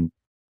coffee. And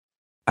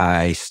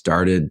I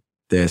started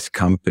this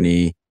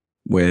company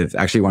with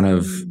actually one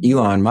of Mm.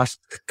 Elon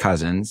Musk's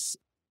cousins,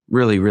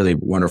 really, really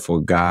wonderful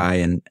guy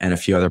and a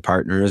few other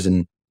partners.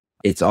 And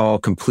it's all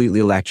completely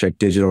electric,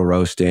 digital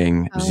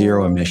roasting,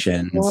 zero Oh,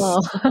 emissions.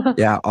 cool.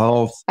 Yeah.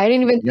 All, I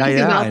didn't even yeah, think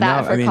yeah, I about know. that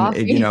I for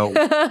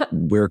mean, coffee.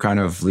 we're kind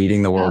of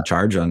leading the Yeah. world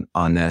charge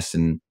on this.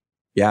 And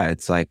yeah,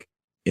 it's like,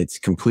 it's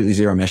completely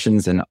zero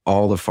emissions and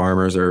all the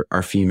farmers are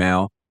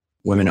female,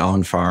 women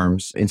owned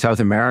farms in South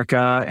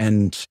America.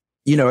 And,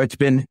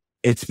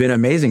 it's been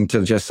amazing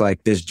to just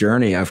like this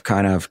journey of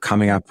kind of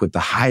coming up with the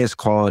highest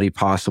quality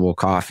possible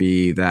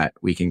coffee that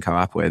we can come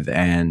up with.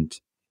 And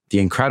the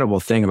incredible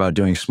thing about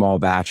doing small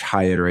batch,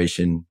 high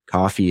iteration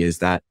coffee is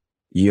that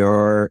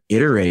you're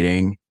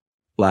iterating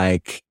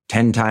like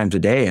 10 times a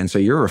day. And so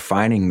you're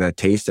refining the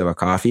taste of a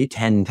coffee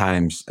 10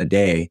 times a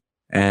day.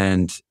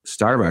 And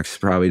Starbucks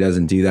probably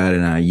doesn't do that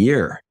in a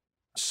year.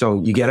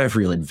 So you get a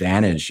real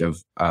advantage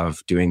of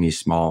doing these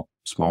small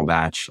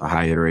batch,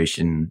 high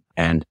iteration,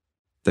 and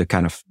the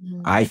kind of,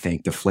 Mhm. I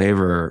think the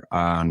flavor,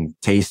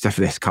 taste of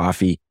this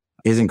coffee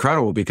is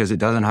incredible because it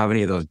doesn't have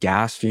any of those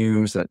gas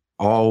fumes that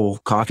all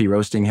coffee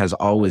roasting has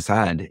always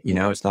had.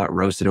 It's not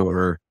roasted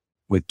over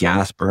with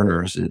gas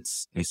burners.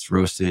 It's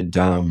roasted,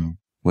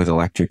 with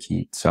electric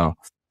heat. So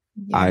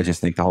I Yeah.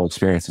 just think the whole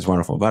experience is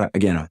wonderful. But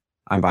again,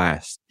 I'm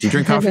biased. Do you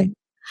drink coffee?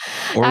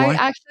 or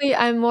wine?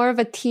 I'm more of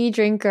a tea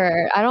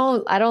drinker.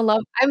 I'm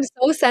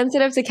so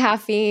sensitive to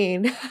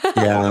caffeine.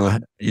 Yeah,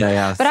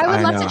 yeah, But yes, I would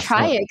I love to know.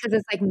 try So, it because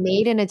it's like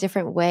made in a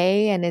different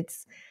way and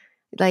it's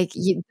like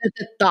the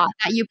thought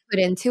that you put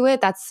into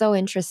it, that's so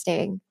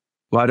interesting.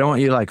 well, I don't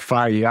want you to like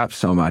fire you up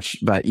so much,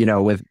 but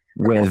with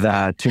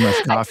too much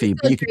I can coffee,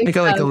 still you can drink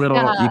take like some.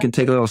 Yeah, you can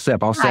take a little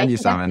sip. I'll I send you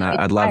can some, and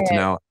definitely I'd try love to it.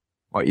 know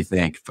what you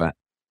think. But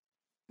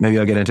maybe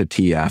I'll get into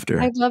tea I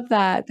after. love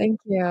that. Thank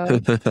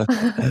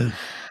you.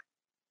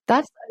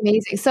 That's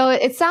amazing. So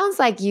it sounds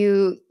like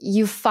you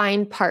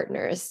find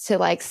partners to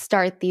like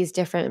start these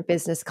different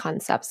business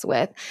concepts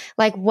with.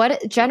 Like what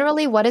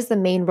is the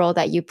main role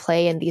that you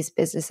play in these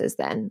businesses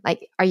then?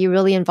 Like are you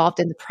really involved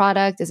in the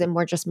product? Is it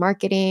more just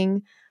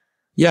marketing?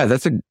 Yeah,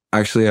 that's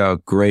actually a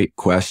great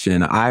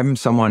question. I'm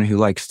someone who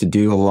likes to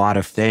do a lot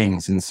of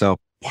things. And so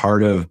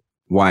part of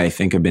why I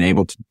think I've been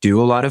able to do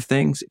a lot of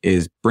things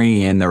is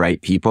bringing in the right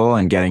people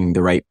and getting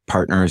the right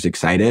partners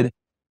excited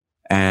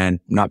and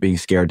not being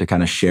scared to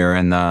kind of share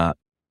in the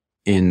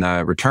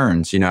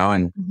returns, and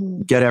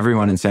Mhm. get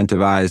everyone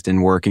incentivized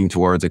and working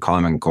towards a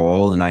common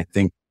goal. And I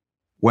think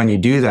when you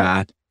do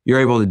that, you're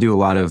able to do a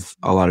lot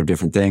of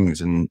different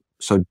things. And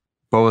so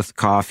both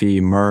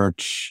coffee,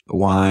 merch,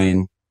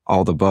 wine,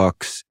 all the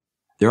books,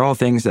 they're all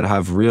things that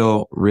have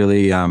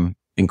really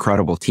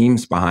incredible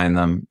teams behind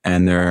them.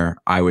 And they're,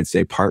 I would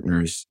say,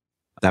 partners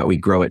that we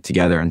grow it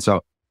together. And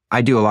so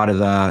I do a lot of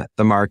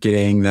the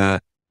marketing,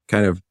 the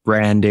kind of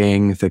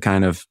branding, the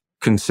kind of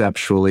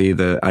conceptually,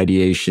 the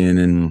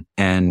ideation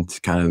and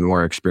kind of the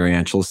more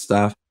experiential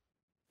stuff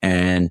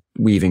and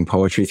weaving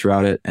poetry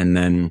throughout it, and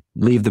then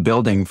leave the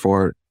building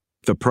for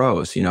the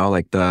pros,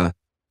 like the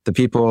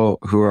people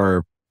who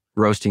are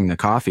roasting the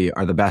coffee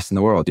are the best in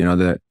the world.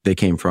 That they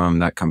came from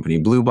that company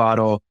Blue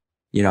Bottle.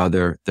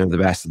 They're the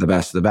best of the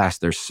best of the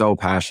best. They're so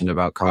passionate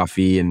about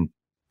coffee and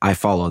I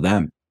follow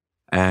them.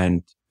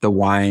 And the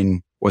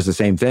wine was the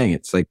same thing.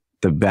 It's like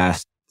the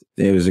best.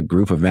 It was a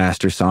group of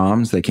master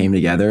somms that came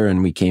together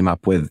and we came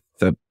up with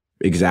the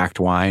exact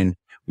wine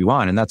we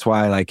want. And that's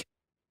why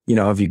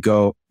if you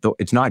go,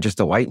 it's not just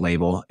a white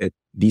label.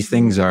 These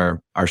things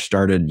are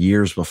started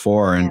years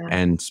before Yeah.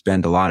 and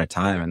spend a lot of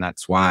time. And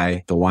that's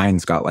why the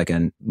wine's got like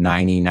a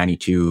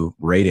 92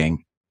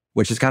 rating,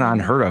 which is kind of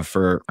unheard of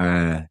for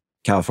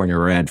California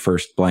Red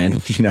first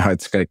blend. Came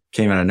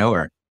out of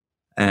nowhere.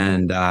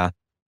 And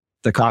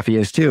the coffee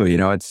is too.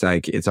 It's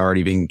like it's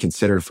already being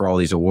considered for all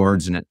these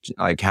awards and it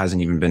like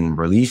hasn't even been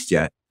released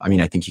yet. I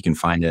mean, I think you can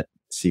find it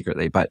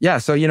secretly. But yeah,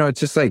 so it's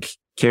just like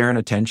care and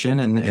attention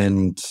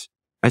and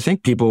I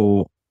think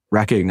people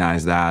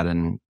recognize that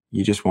and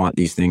you just want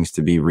these things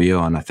to be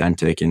real and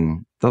authentic.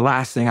 And the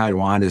last thing I'd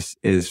want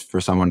is for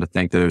someone to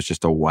think that it was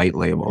just a white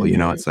label.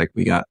 It's like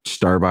we got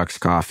Starbucks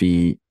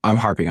coffee. I'm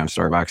harping on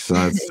Starbucks. So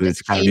it's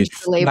Just kind of, change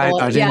the label.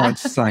 I think Yeah.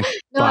 let's just like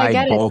No, I buy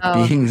get it bulk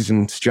though. beans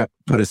and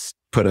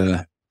put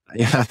a,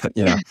 yeah,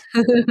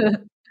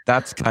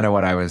 that's kind of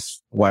what I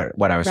was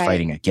Right.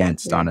 fighting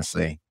against, Yeah.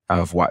 honestly,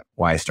 of why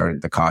I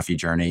started the coffee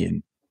journey.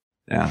 And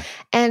yeah.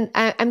 And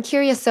I'm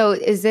curious, so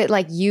is it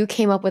like you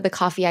came up with the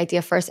coffee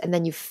idea first and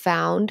then you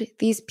found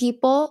these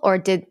people? Or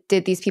did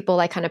these people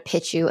like kind of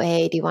pitch you,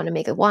 hey, do you want to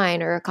make a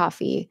wine or a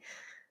coffee?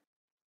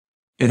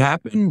 It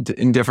happened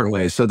in different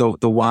ways. So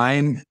the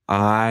wine,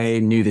 I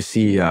knew the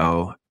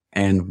CEO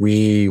and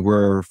we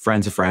were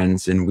friends of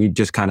friends and we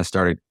just kind of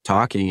started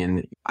talking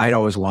and I'd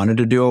always wanted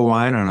to do a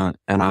wine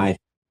and I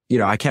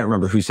can't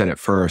remember who said it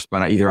first,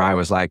 but either I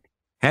was like,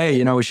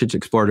 hey, we should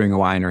explore doing a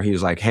wine, or he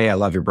was like, hey, I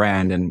love your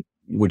brand and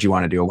would you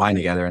want to do a wine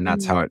together? And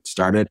that's how it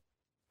started.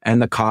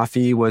 And the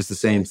coffee was the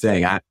same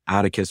thing.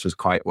 Atticus was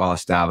quite well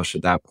established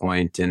at that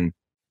point, and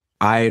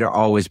I'd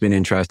always been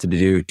interested to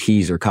do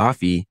teas or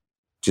coffee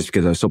just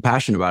because I was so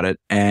passionate about it.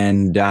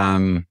 And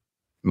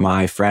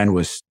my friend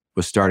was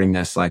starting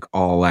this like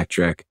all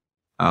electric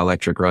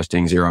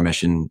roasting, zero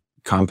emission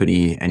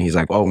company, and he's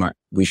like, "Oh,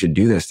 we should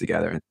do this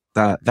together."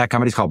 That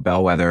company's called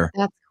Bellwether,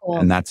 That's cool.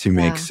 and that's who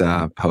Yeah. makes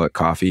Poet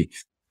Coffee.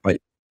 But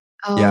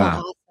Oh, yeah,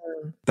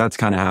 awesome. that's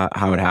kind of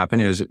how it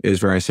happened. It was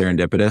very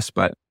serendipitous,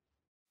 but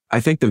I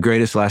think the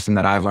greatest lesson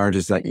that I've learned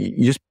is that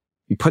you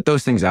put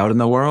those things out in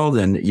the world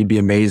and you'd be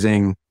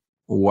amazing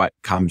what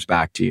comes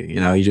back to you.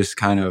 You just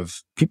kind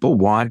of, people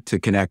want to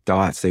connect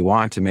dots. They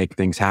want to make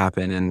things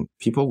happen and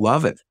people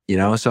love it,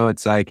 So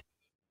it's like,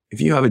 if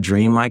you have a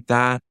dream like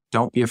that,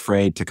 don't be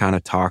afraid to kind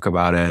of talk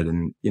about it.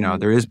 And,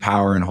 there is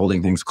power in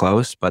holding things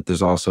close, but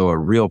there's also a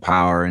real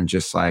power in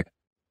just like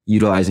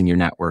utilizing your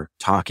network,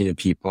 talking to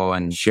people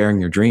and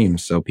sharing your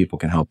dreams so people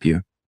can help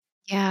you.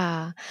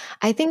 Yeah.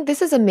 I think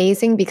this is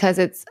amazing because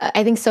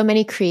I think so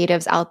many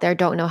creatives out there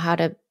don't know how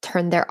to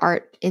turn their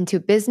art into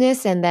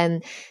business. And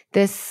then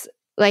this,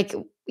 like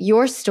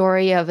your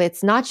story of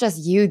it's not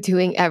just you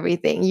doing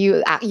everything.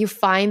 You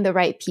find the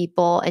right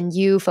people and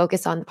you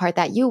focus on the part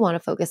that you want to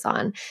focus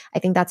on. I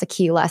think that's a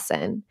key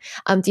lesson.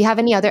 Do you have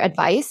any other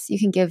advice you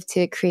can give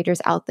to creators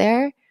out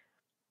there?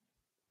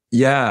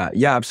 Yeah,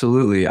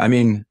 absolutely. I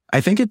mean, I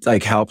think it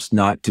like helps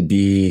not to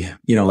be,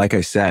 like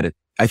I said,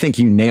 I think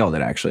you nailed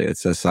it actually.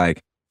 It's just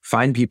like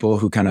find people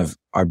who kind of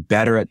are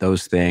better at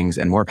those things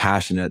and more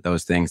passionate at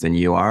those things than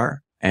you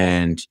are.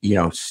 And,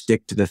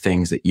 stick to the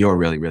things that you're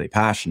really, really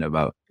passionate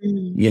about.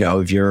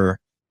 Mm. If you're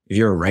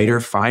a writer,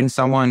 find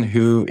someone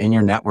who in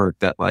your network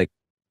that like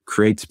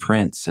creates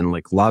prints and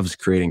like loves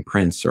creating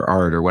prints or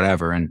art or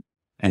whatever,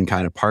 and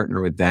kind of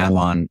partner with them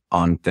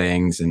on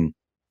things. And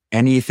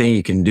anything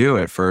you can do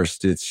at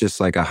first, it's just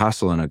like a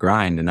hustle and a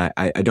grind. And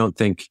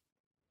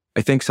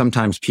I think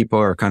sometimes people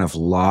are kind of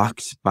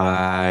locked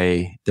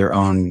by their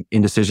own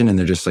indecision, and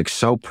they're just like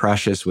so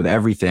precious with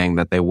everything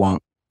that they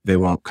won't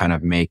kind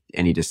of make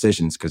any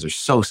decisions because they're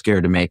so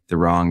scared to make the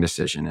wrong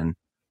decision. And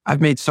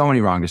I've made so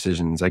many wrong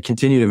decisions. I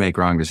continue to make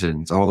wrong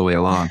decisions all the way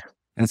along.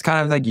 And it's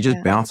kind of like you just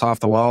Yeah. bounce off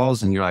the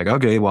walls and you're like,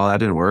 okay, well, that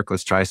didn't work.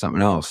 Let's try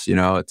something else.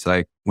 It's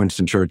like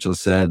Winston Churchill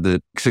said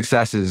that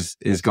success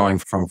is going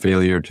from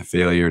failure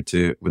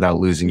to without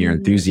losing your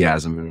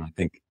enthusiasm. And I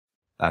think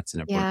that's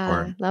an important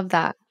part. Yeah, love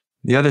that.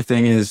 The other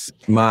thing is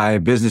my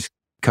business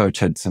coach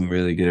had some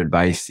really good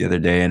advice the other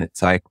day. And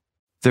it's like,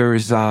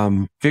 there's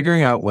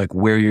figuring out like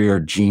where your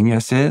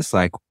genius is,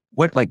 like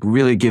what like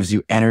really gives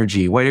you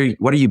energy. What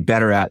are you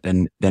better at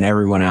than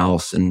everyone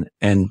else?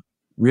 And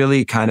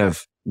really kind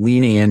of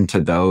leaning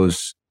into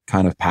those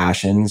kind of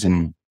passions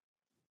and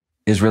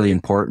is really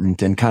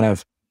important. And kind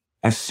of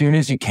as soon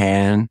as you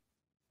can,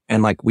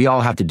 and like we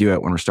all have to do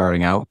it when we're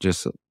starting out,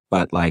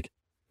 but like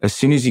as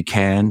soon as you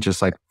can,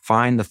 just like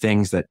find the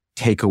things that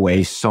take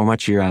away so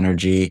much of your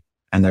energy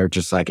and they're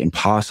just like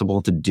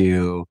impossible to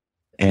do.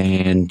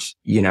 And,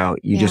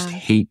 you just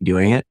hate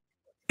doing it,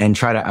 and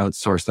try to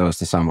outsource those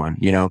to someone,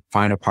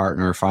 find a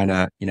partner,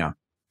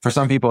 for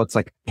some people, it's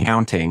like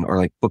accounting or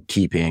like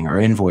bookkeeping or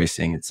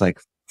invoicing. It's like,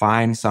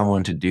 find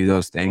someone to do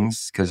those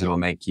things because it'll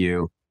make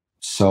you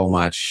so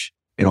much,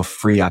 it'll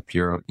free up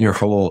your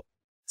whole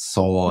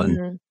soul.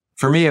 And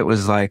for me, it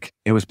was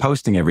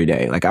posting every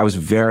day. Like I was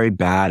very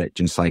bad at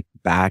just like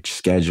batch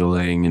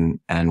scheduling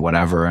and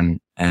whatever.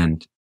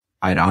 And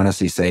I'd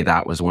honestly say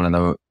that was one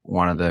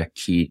of the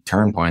key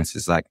turn points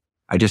is like,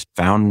 I just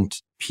found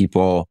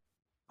people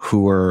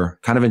who were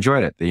kind of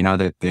enjoyed it.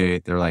 That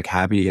they're like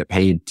happy to get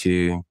paid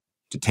to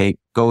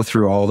go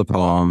through all the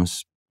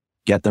poems,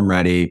 get them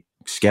ready,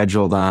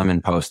 schedule them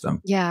and post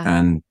them. Yeah.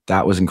 And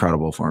that was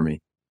incredible for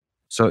me.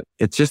 So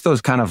it's just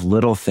those kind of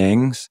little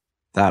things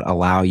that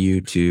allow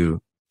you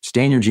to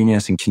stay in your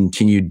genius and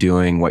continue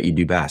doing what you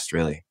do best,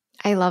 really.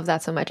 I love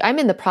that so much. I'm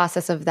in the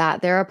process of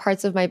that. There are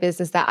parts of my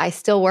business that I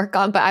still work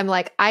on, but I'm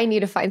like, I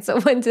need to find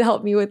someone to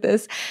help me with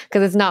this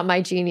because it's not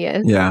my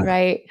genius. Yeah.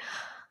 Right.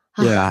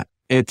 Yeah.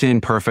 It's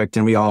imperfect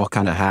and we all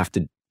kind of have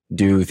to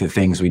do the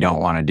things we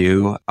don't want to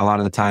do a lot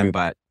of the time.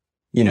 But,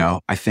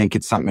 I think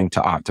it's something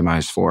to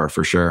optimize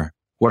for sure.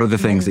 What are the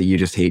things that you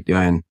just hate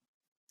doing?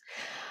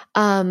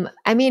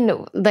 I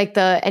mean, like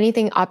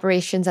anything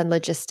operations and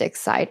logistics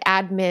side,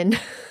 admin,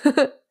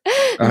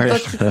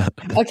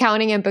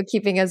 accounting and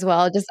bookkeeping as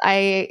well.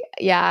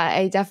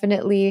 I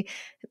definitely,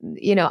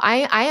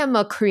 I am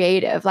a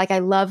creative. Like I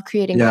love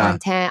creating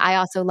content. I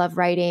also love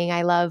writing.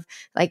 I love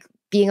like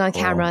being on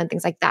camera and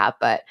things like that.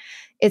 But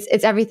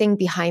it's everything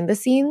behind the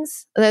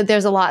scenes.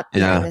 There's a lot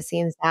behind the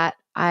scenes that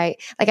I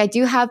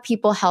do have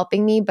people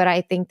helping me, but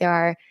I think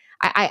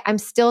I'm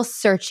still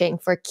searching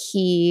for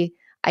key,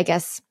 I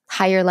guess,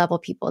 higher level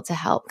people to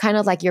help, kind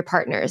of like your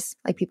partners,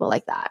 like people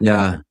like that.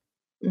 Yeah.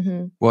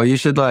 Mm-hmm. Well, you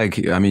should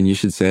you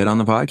should say it on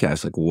the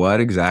podcast. Like, what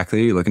exactly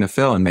are you looking to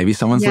fill? And maybe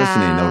someone's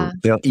listening.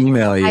 They'll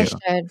email you. I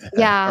should.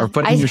 Yeah. Or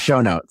put it in your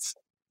show notes.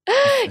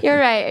 You're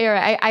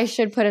right. I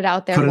should put it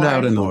out there. Put it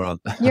out in the world.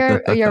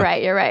 You're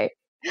right.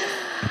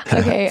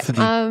 Okay.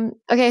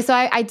 Okay. So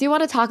I do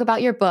want to talk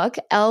about your book,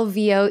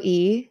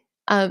 LVOE.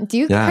 Do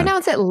you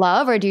pronounce it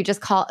love or do you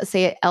just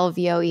say it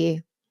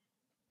LVOE?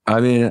 I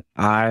mean,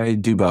 I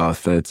do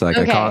both. It's like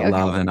I call it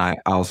love and I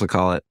also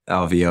call it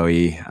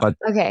LVOE. But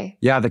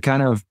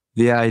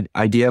the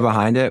idea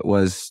behind it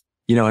was,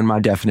 in my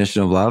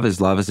definition of love is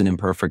an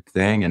imperfect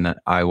thing. And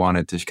I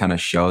wanted to kind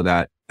of show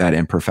that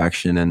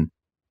imperfection. And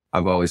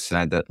I've always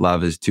said that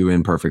love is two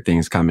imperfect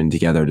things coming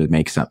together to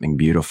make something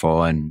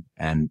beautiful. And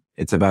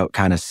it's about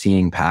kind of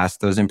seeing past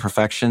those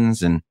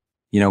imperfections. And,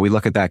 we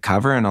look at that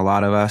cover and a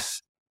lot of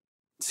us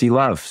see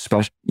love,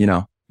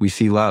 we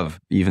see love,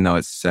 even though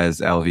it says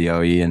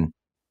LVOE and,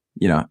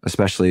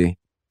 especially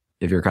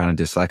if you're kind of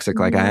dyslexic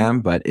like I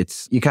am, but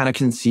you kind of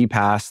can see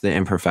past the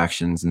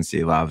imperfections and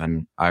see love.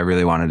 And I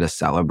really wanted to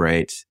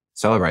celebrate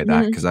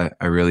that because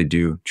I really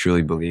do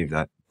truly believe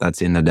that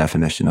that's in the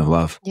definition of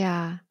love.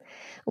 Yeah.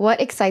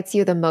 What excites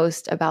you the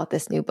most about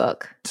this new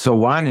book? So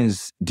one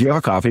is, do you have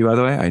a copy, by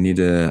the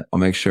way? I'll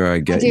make sure I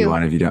get you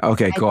one if you don't.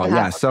 Okay, cool.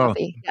 Yeah. So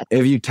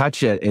if you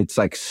touch it, it's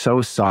like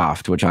so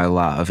soft, which I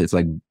love. It's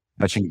like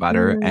touching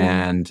butter.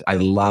 And I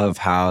love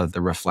how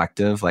the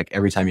reflective, like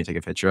every time you take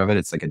a picture of it,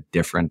 it's like a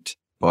different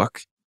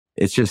book.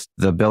 It's just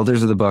the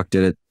builders of the book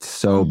did it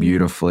so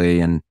beautifully.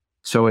 And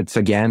so it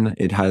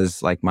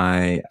has like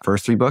my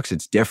first three books,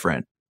 it's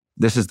different.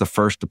 This is the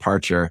first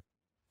departure.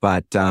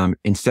 But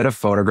instead of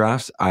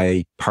photographs,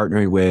 I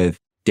partnered with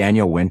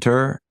Daniel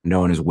Winter,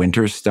 known as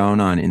Winterstone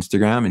on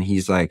Instagram. And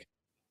he's like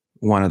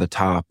one of the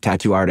top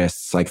tattoo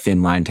artists, like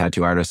thin line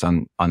tattoo artists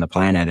on the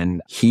planet.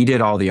 And he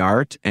did all the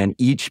art, and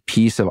each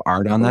piece of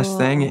art on this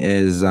thing Cool.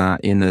 is,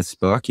 in this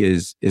book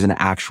is an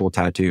actual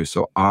tattoo.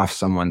 So off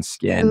someone's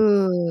skin.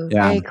 Ooh,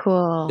 Yeah. very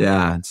cool.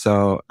 Yeah.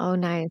 So Oh,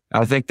 nice.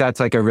 I think that's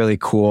like a really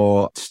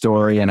cool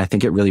story. And I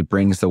think it really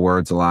brings the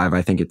words alive.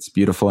 I think it's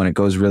beautiful, and it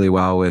goes really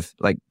well with,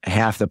 like,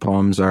 half the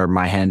poems are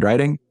my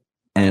handwriting.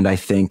 And I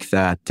think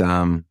that,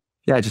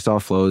 yeah, it just all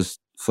flows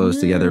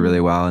together Mm.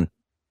 really well. And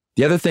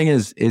the other thing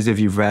is if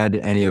you've read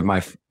any of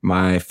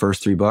my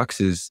first 3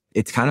 books, is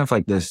it's kind of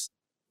like this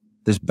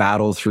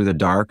battle through the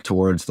dark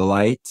towards the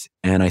light.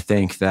 And I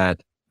think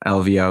that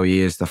LVOE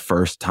is the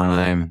first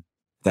time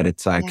that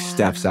it's like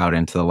steps out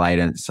into the light,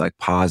 and it's like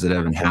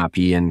positive and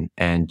happy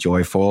and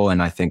joyful.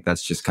 And I think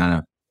that's just kind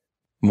of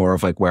more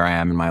of like where I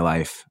am in my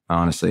life,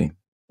 honestly.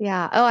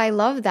 Yeah. Oh, I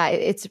love that.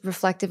 It's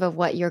reflective of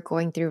what you're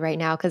going through right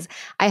now. Because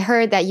I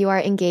heard that you are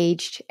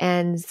engaged,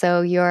 and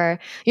so you're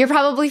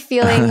probably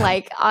feeling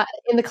like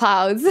in the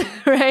clouds,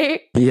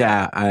 right?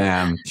 Yeah, I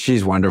am.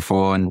 She's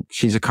wonderful, and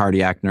she's a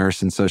cardiac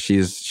nurse, and so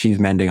she's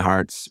mending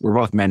hearts. We're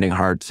both mending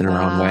hearts in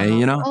our own way,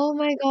 you Wow. know? Oh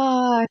my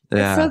God.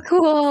 That's Yeah. so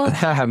cool.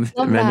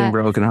 Love Mending that.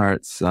 broken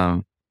hearts.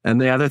 And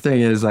the other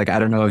thing is, like, I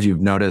don't know if you've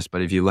noticed,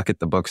 but if you look at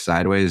the book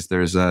sideways,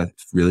 there's a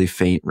really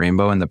faint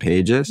rainbow in the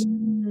pages.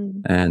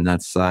 Mm. And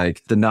that's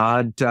like the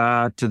nod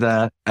to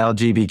the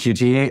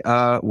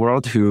LGBTQ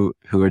world, who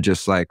are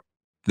just like,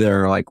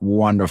 they're like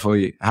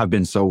have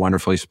been so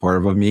wonderfully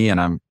supportive of me. And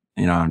I'm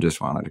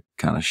just wanted to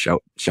kind of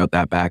shout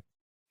that back.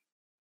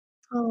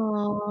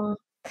 Oh,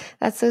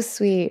 that's so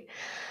sweet.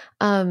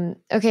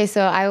 Okay,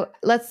 so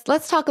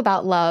let's talk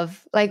about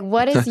love. Like,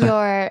 what is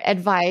your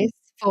advice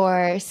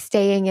for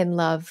staying in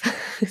love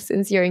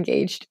since you're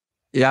engaged?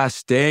 Yeah,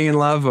 staying in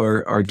love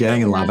or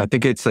getting in love. Yeah. I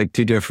think it's like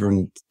two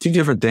different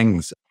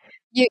things.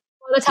 You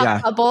want to talk Yeah.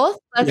 about both?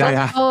 Let's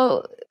Yeah.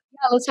 go.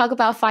 Yeah, let's talk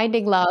about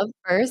finding love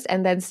first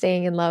and then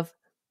staying in love.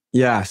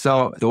 Yeah.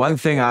 So the one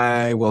thing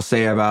I will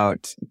say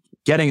about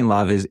getting in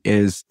love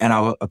is, and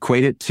I'll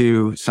equate it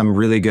to some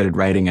really good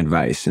writing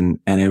advice. And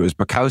it was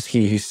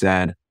Bukowski who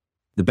said,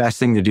 the best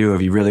thing to do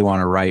if you really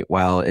want to write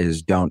well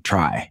is don't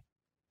try.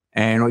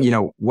 And,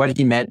 what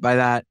he meant by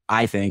that,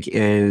 I think,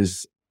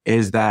 is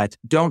that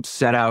don't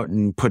set out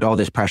and put all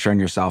this pressure on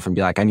yourself and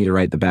be like, I need to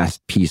write the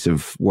best piece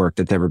of work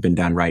that's ever been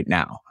done right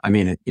now. I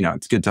mean,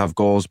 it's good to have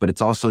goals, but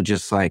it's also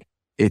just like,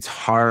 it's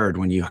hard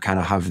when you kind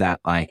of have that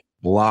like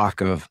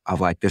block of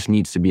like, this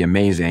needs to be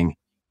amazing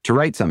to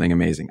write something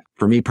amazing.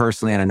 For me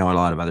personally, and I know a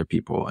lot of other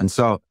people. And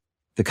so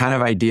the kind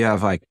of idea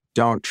of like,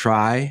 don't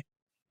try,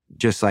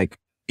 just like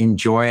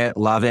enjoy it,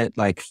 love it,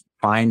 like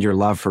find your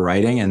love for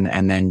writing,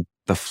 and then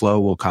the flow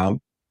will come,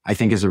 I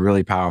think is a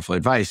really powerful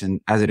advice. And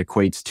as it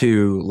equates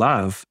to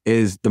love,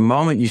 is the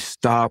moment you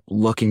stop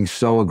looking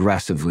so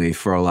aggressively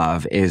for a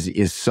love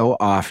is so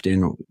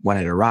often when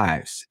it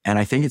arrives. And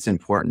I think it's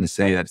important to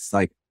say that it's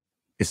like,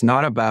 it's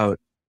not about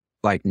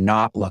like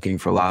not looking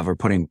for love or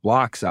putting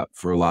blocks up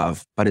for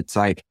love, but it's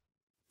like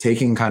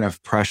taking kind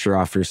of pressure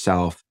off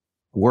yourself,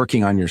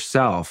 working on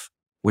yourself,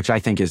 which I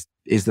think is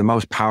the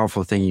most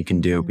powerful thing you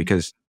can do.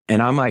 Because,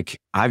 and I'm like,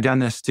 I've done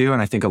this too.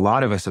 And I think a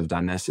lot of us have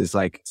done this, is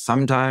like,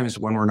 sometimes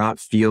when we're not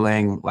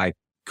feeling like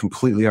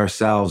completely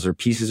ourselves or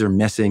pieces are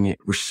missing,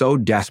 we're so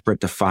desperate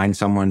to find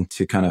someone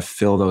to kind of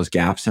fill those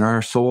gaps in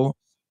our soul.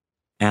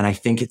 And I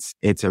think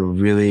it's a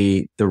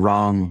really the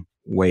wrong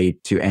way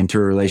to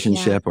enter a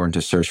relationship or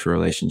to search for a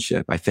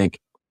relationship. I think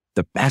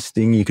the best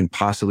thing you can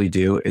possibly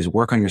do is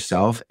work on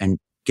yourself and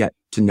get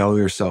to know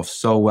yourself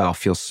so well,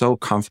 feel so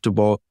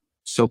comfortable,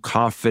 so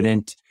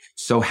confident,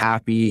 so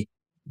happy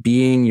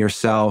being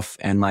yourself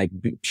and like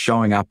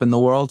showing up in the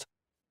world.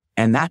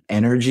 And that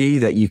energy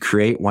that you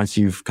create once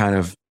you've kind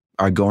of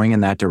are going in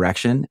that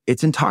direction,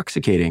 it's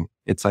intoxicating.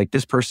 It's like,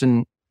 this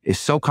person is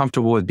so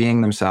comfortable with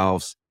being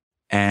themselves,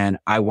 and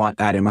I want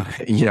that in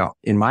my,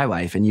 in my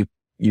life. And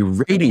you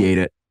radiate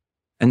it.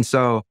 And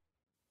so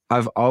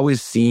I've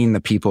always seen the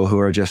people who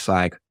are just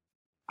like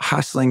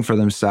hustling for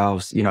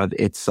themselves.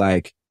 It's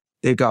like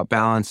they've got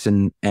balance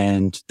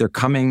and they're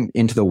coming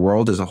into the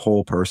world as a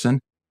whole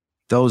person.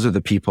 Those are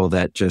the people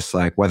that just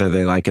like, whether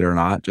they like it or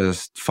not,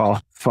 just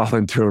fall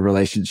into a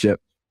relationship,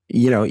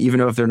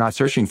 even if they're not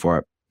searching for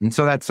it. And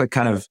so that's like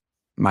kind of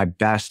my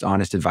best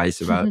honest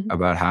advice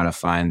about how to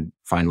find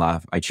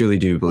love. I truly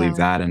do believe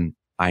that. And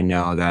I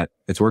know that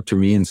it's worked for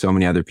me and so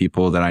many other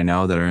people that I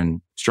know that are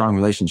in strong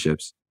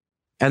relationships.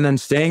 And then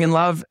staying in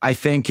love, I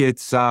think it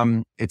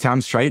sounds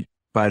trite,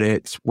 but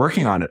it's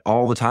working on it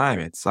all the time.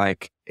 It's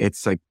like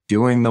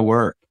doing the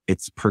work.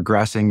 It's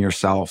progressing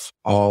yourself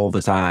all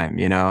the time.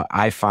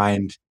 I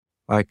find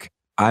like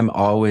I'm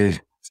always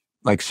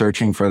like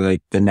searching for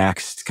like the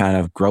next kind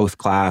of growth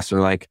class or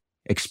like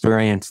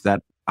experience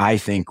that I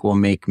think will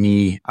make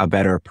me a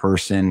better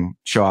person,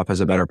 show up as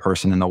a better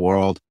person in the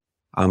world.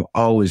 I'm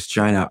always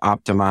trying to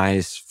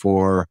optimize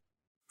for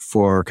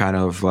kind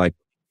of like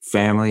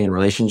family and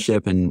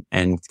relationship and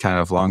kind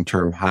of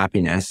long-term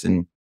happiness.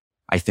 And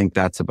I think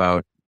that's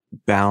about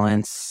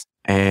balance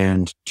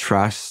and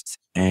trust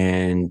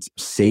and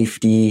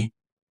safety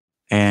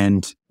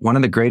And one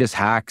of the greatest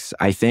hacks,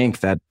 I think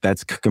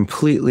that's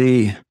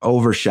completely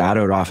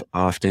overshadowed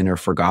often or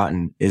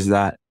forgotten is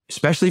that,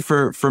 especially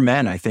for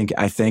men,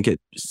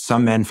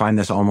 some men find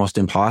this almost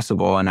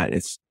impossible. And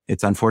it's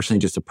unfortunately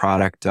just a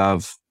product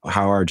of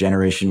how our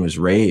generation was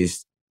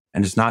raised.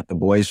 And it's not the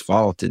boy's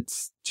fault.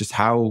 It's just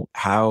how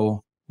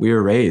we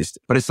were raised.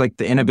 But it's like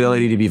the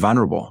inability to be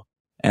vulnerable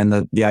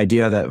and the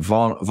idea that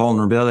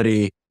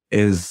vulnerability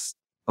is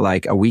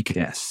like a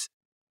weakness.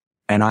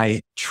 And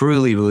I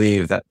truly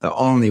believe that the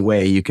only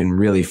way you can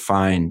really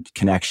find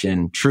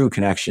connection, true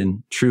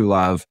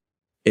love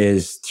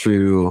is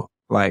through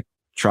like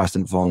trust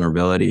and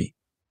vulnerability.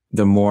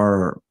 The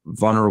more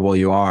vulnerable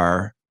you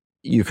are,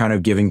 you're kind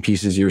of giving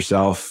pieces of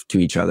yourself to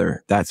each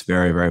other. That's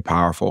very, very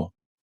powerful.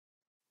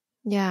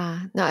 Yeah,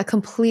 no, I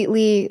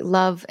completely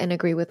love and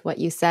agree with what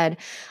you said.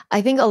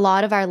 I think a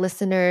lot of our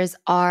listeners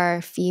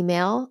are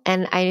female,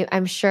 and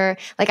I'm sure,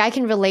 like, I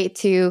can relate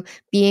to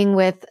being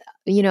with,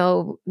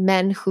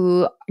 men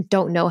who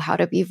don't know how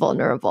to be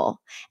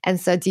vulnerable. And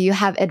so, do you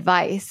have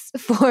advice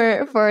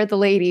for the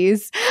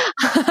ladies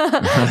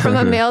from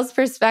a male's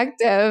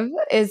perspective?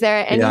 Is there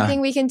Yeah.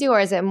 anything we can do,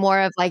 or is it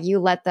more of like you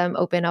let them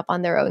open up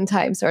on their own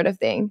time, sort of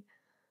thing?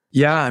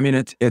 Yeah, I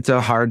mean, it's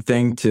a hard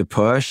thing to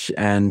push.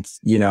 And,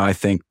 I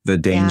think the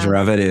danger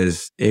Yeah, of it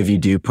is if you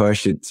do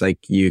push, it's like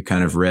you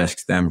kind of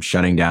risk them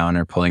shutting down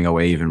or pulling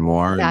away even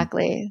more. And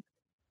exactly.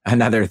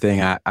 another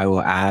thing I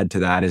will add to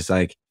that is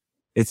like,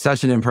 it's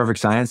such an imperfect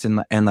science.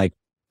 And like,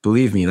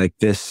 believe me, like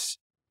this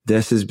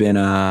has been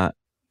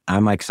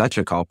I'm like such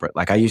a culprit.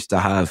 Like I used to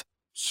have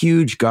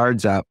huge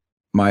guards up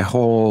my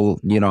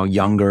whole,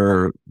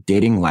 younger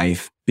dating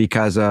life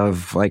because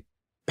of like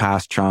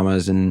past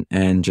traumas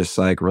and just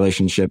like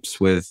relationships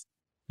with,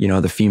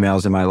 the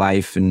females in my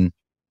life. And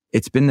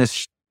it's been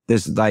this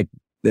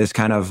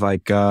kind of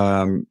like,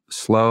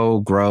 slow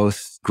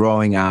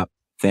growing up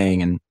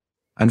thing. And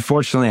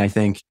unfortunately, I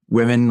think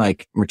women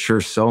like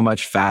mature so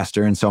much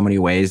faster in so many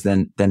ways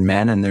than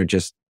men. And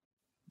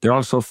they're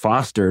also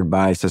fostered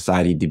by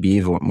society to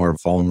be more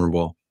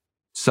vulnerable.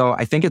 So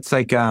I think it's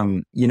like,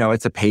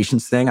 it's a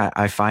patience thing.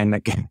 I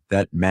find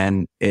that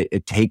men,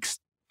 it takes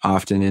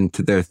often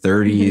into their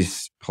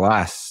 30s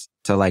plus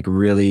to like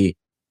really,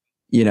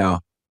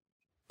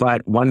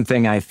 but one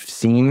thing I've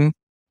seen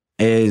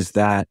is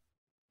that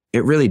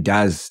it really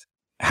does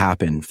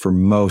happen for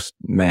most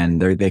men.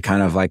 They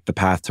kind of like the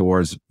path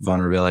towards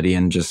vulnerability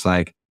and just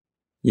like,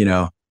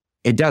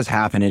 it does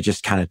happen. It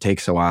just kind of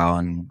takes a while.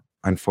 And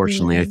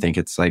unfortunately, I Mm. think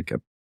it's like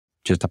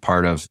just a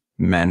part of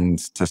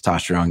men's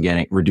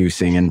testosterone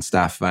reducing and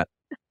stuff. But,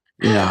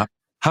 you know,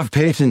 have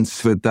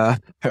patience with the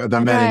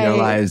men in your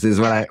Right. lives is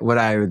what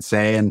I would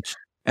say. And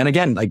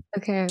again, like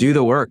Okay. do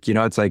the work,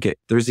 it's like,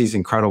 there's these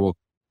incredible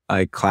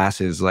like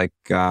classes, like,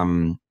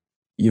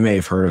 you may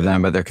have heard of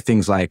them, but they're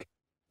things like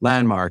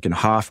Landmark and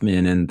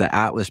Hoffman and the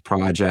Atlas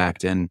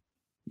Project. And,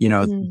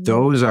 Mhm.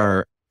 those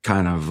are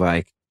kind of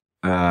like,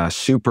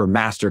 super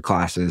master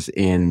classes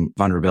in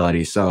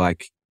vulnerability. So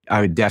like,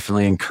 I would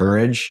definitely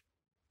encourage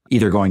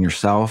either going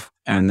yourself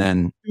and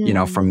then,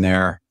 Mm. from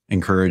there,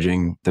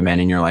 encouraging the men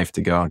in your life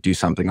to go do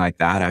something like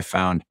that. I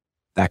found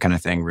that kind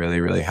of thing really,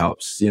 really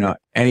helps.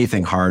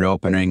 Anything heart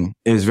opening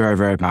is very,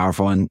 very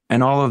powerful.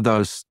 And all of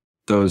those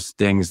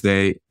things,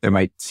 they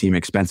might seem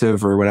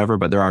expensive or whatever,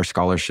 but there are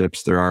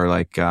scholarships. There are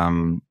like,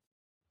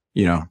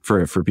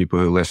 for people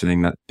who are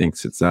listening that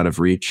thinks it's out of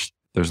reach,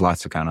 there's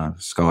lots of kind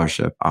of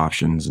scholarship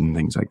options and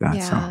things like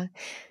that. So Yeah.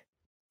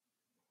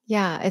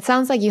 Yeah. It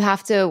sounds like you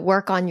have to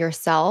work on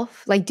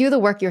yourself, like do the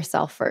work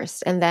yourself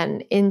first. And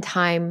then in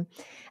time,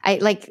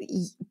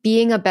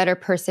 being a better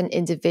person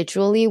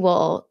individually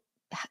will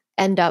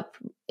end up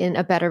in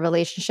a better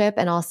relationship.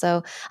 And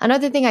also,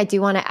 another thing I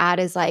do want to add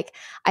is like,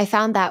 I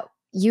found that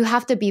you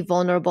have to be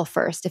vulnerable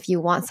first if you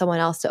want someone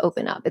else to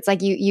open up. It's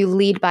like you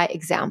lead by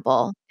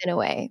example in a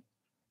way.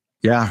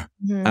 yeah,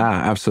 Mhm.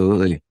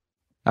 absolutely.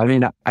 I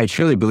mean, I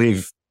truly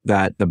believe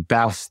that the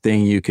best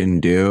thing you can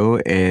do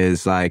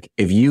is like,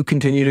 if you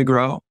continue to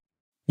grow,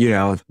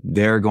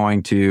 they're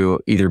going to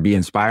either be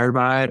inspired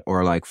by it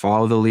or like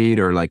follow the lead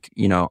or like,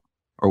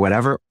 or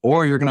whatever,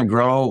 or you're going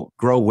to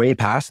grow way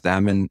past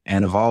them and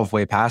evolve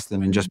way past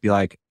them and just be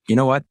like, you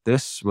know what,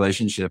 this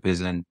relationship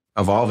isn't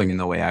evolving in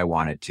the way I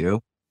want it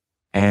to.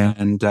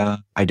 And,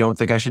 I don't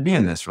think I should be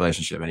in this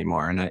relationship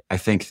anymore. And I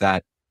think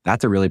that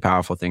that's a really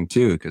powerful thing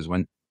too, because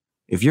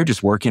if you're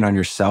just working on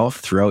yourself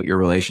throughout your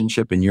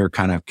relationship and you're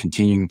kind of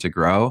continuing to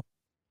grow,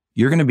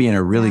 you're going to be in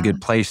a really Yeah.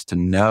 good place to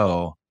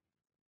know,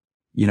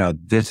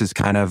 this is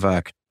kind of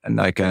a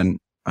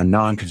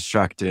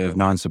non-constructive,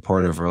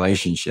 non-supportive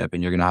relationship.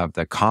 And you're going to have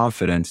the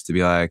confidence to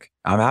be like,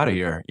 I'm out of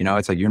here.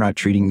 It's like, you're not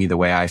treating me the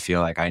way I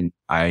feel like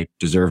I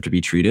deserve to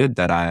be treated,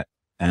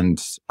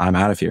 and I'm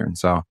out of here. And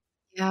so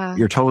Yeah.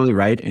 you're totally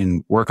right,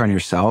 and work on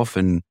yourself.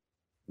 And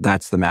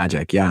that's the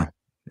magic. Yeah.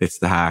 It's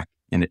the hack.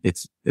 And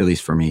it's at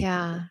least for me.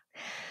 Yeah.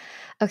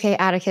 Okay,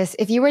 Atticus,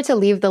 if you were to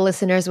leave the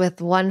listeners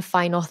with one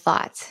final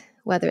thought,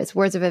 whether it's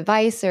words of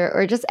advice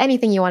or just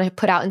anything you want to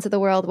put out into the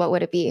world, what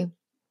would it be?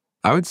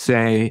 I would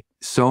say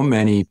so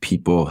many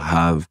people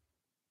have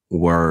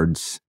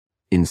words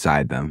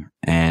inside them.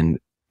 And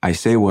I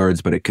say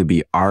words, but it could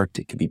be art,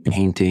 it could be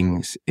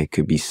paintings, it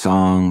could be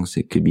songs,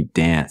 it could be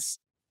dance.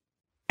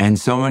 And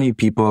so many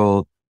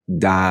people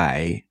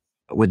die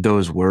with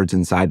those words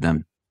inside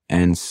them.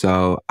 And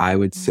so I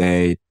would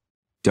say,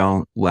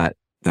 don't let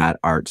that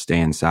art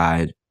stay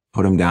inside.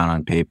 Put them down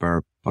on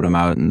paper, put them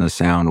out in the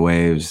sound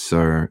waves,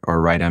 or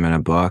write them in a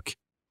book.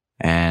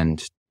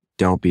 And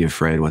don't be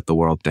afraid what the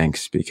world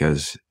thinks,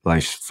 because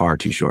life's far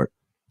too short.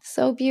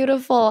 So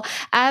beautiful.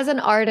 As an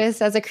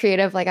artist, as a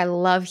creative, like I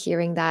love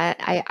hearing that.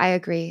 I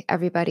agree,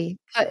 everybody.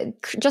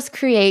 Just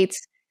create.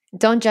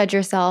 Don't judge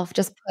yourself.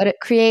 Just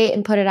create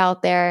and put it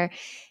out there.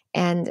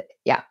 And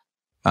yeah.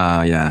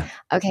 Yeah.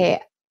 Okay.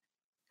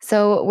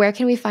 So where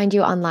can we find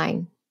you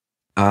online?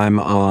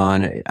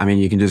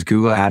 You can just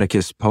Google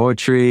Atticus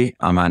Poetry.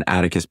 I'm on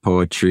Atticus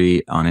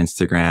Poetry on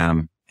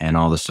Instagram and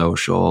all the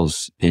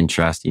socials,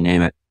 Pinterest, you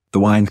name it. The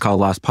wine's called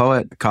Lost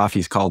Poet. The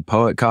coffee's called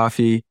Poet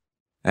Coffee.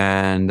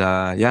 And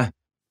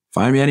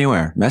find me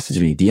anywhere. Message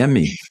me, DM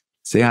me,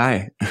 say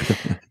hi.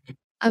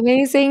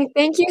 Amazing.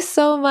 Thank you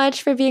so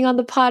much for being on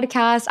the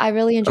podcast. I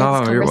really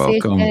enjoyed this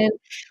conversation. You're welcome.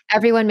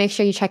 Everyone, make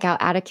sure you check out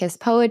Atticus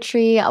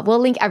Poetry. We'll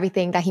link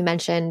everything that he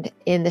mentioned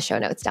in the show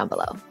notes down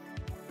below.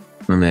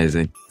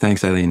 Amazing.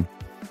 Thanks, Eileen.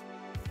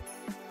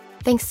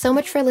 Thanks so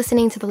much for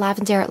listening to The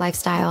Lavendaire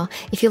Lifestyle.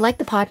 If you like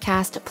the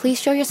podcast,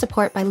 please show your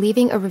support by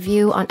leaving a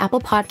review on Apple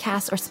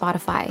Podcasts or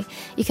Spotify.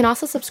 You can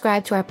also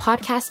subscribe to our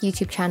podcast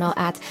YouTube channel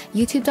at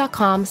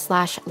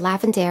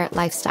youtube.com/Lavendaire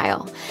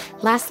Lifestyle.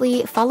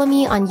 Lastly, follow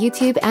me on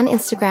YouTube and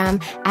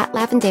Instagram at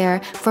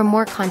Lavendaire for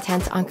more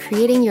content on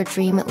creating your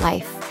dream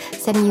life.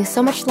 Sending you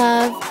so much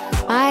love.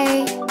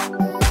 Bye.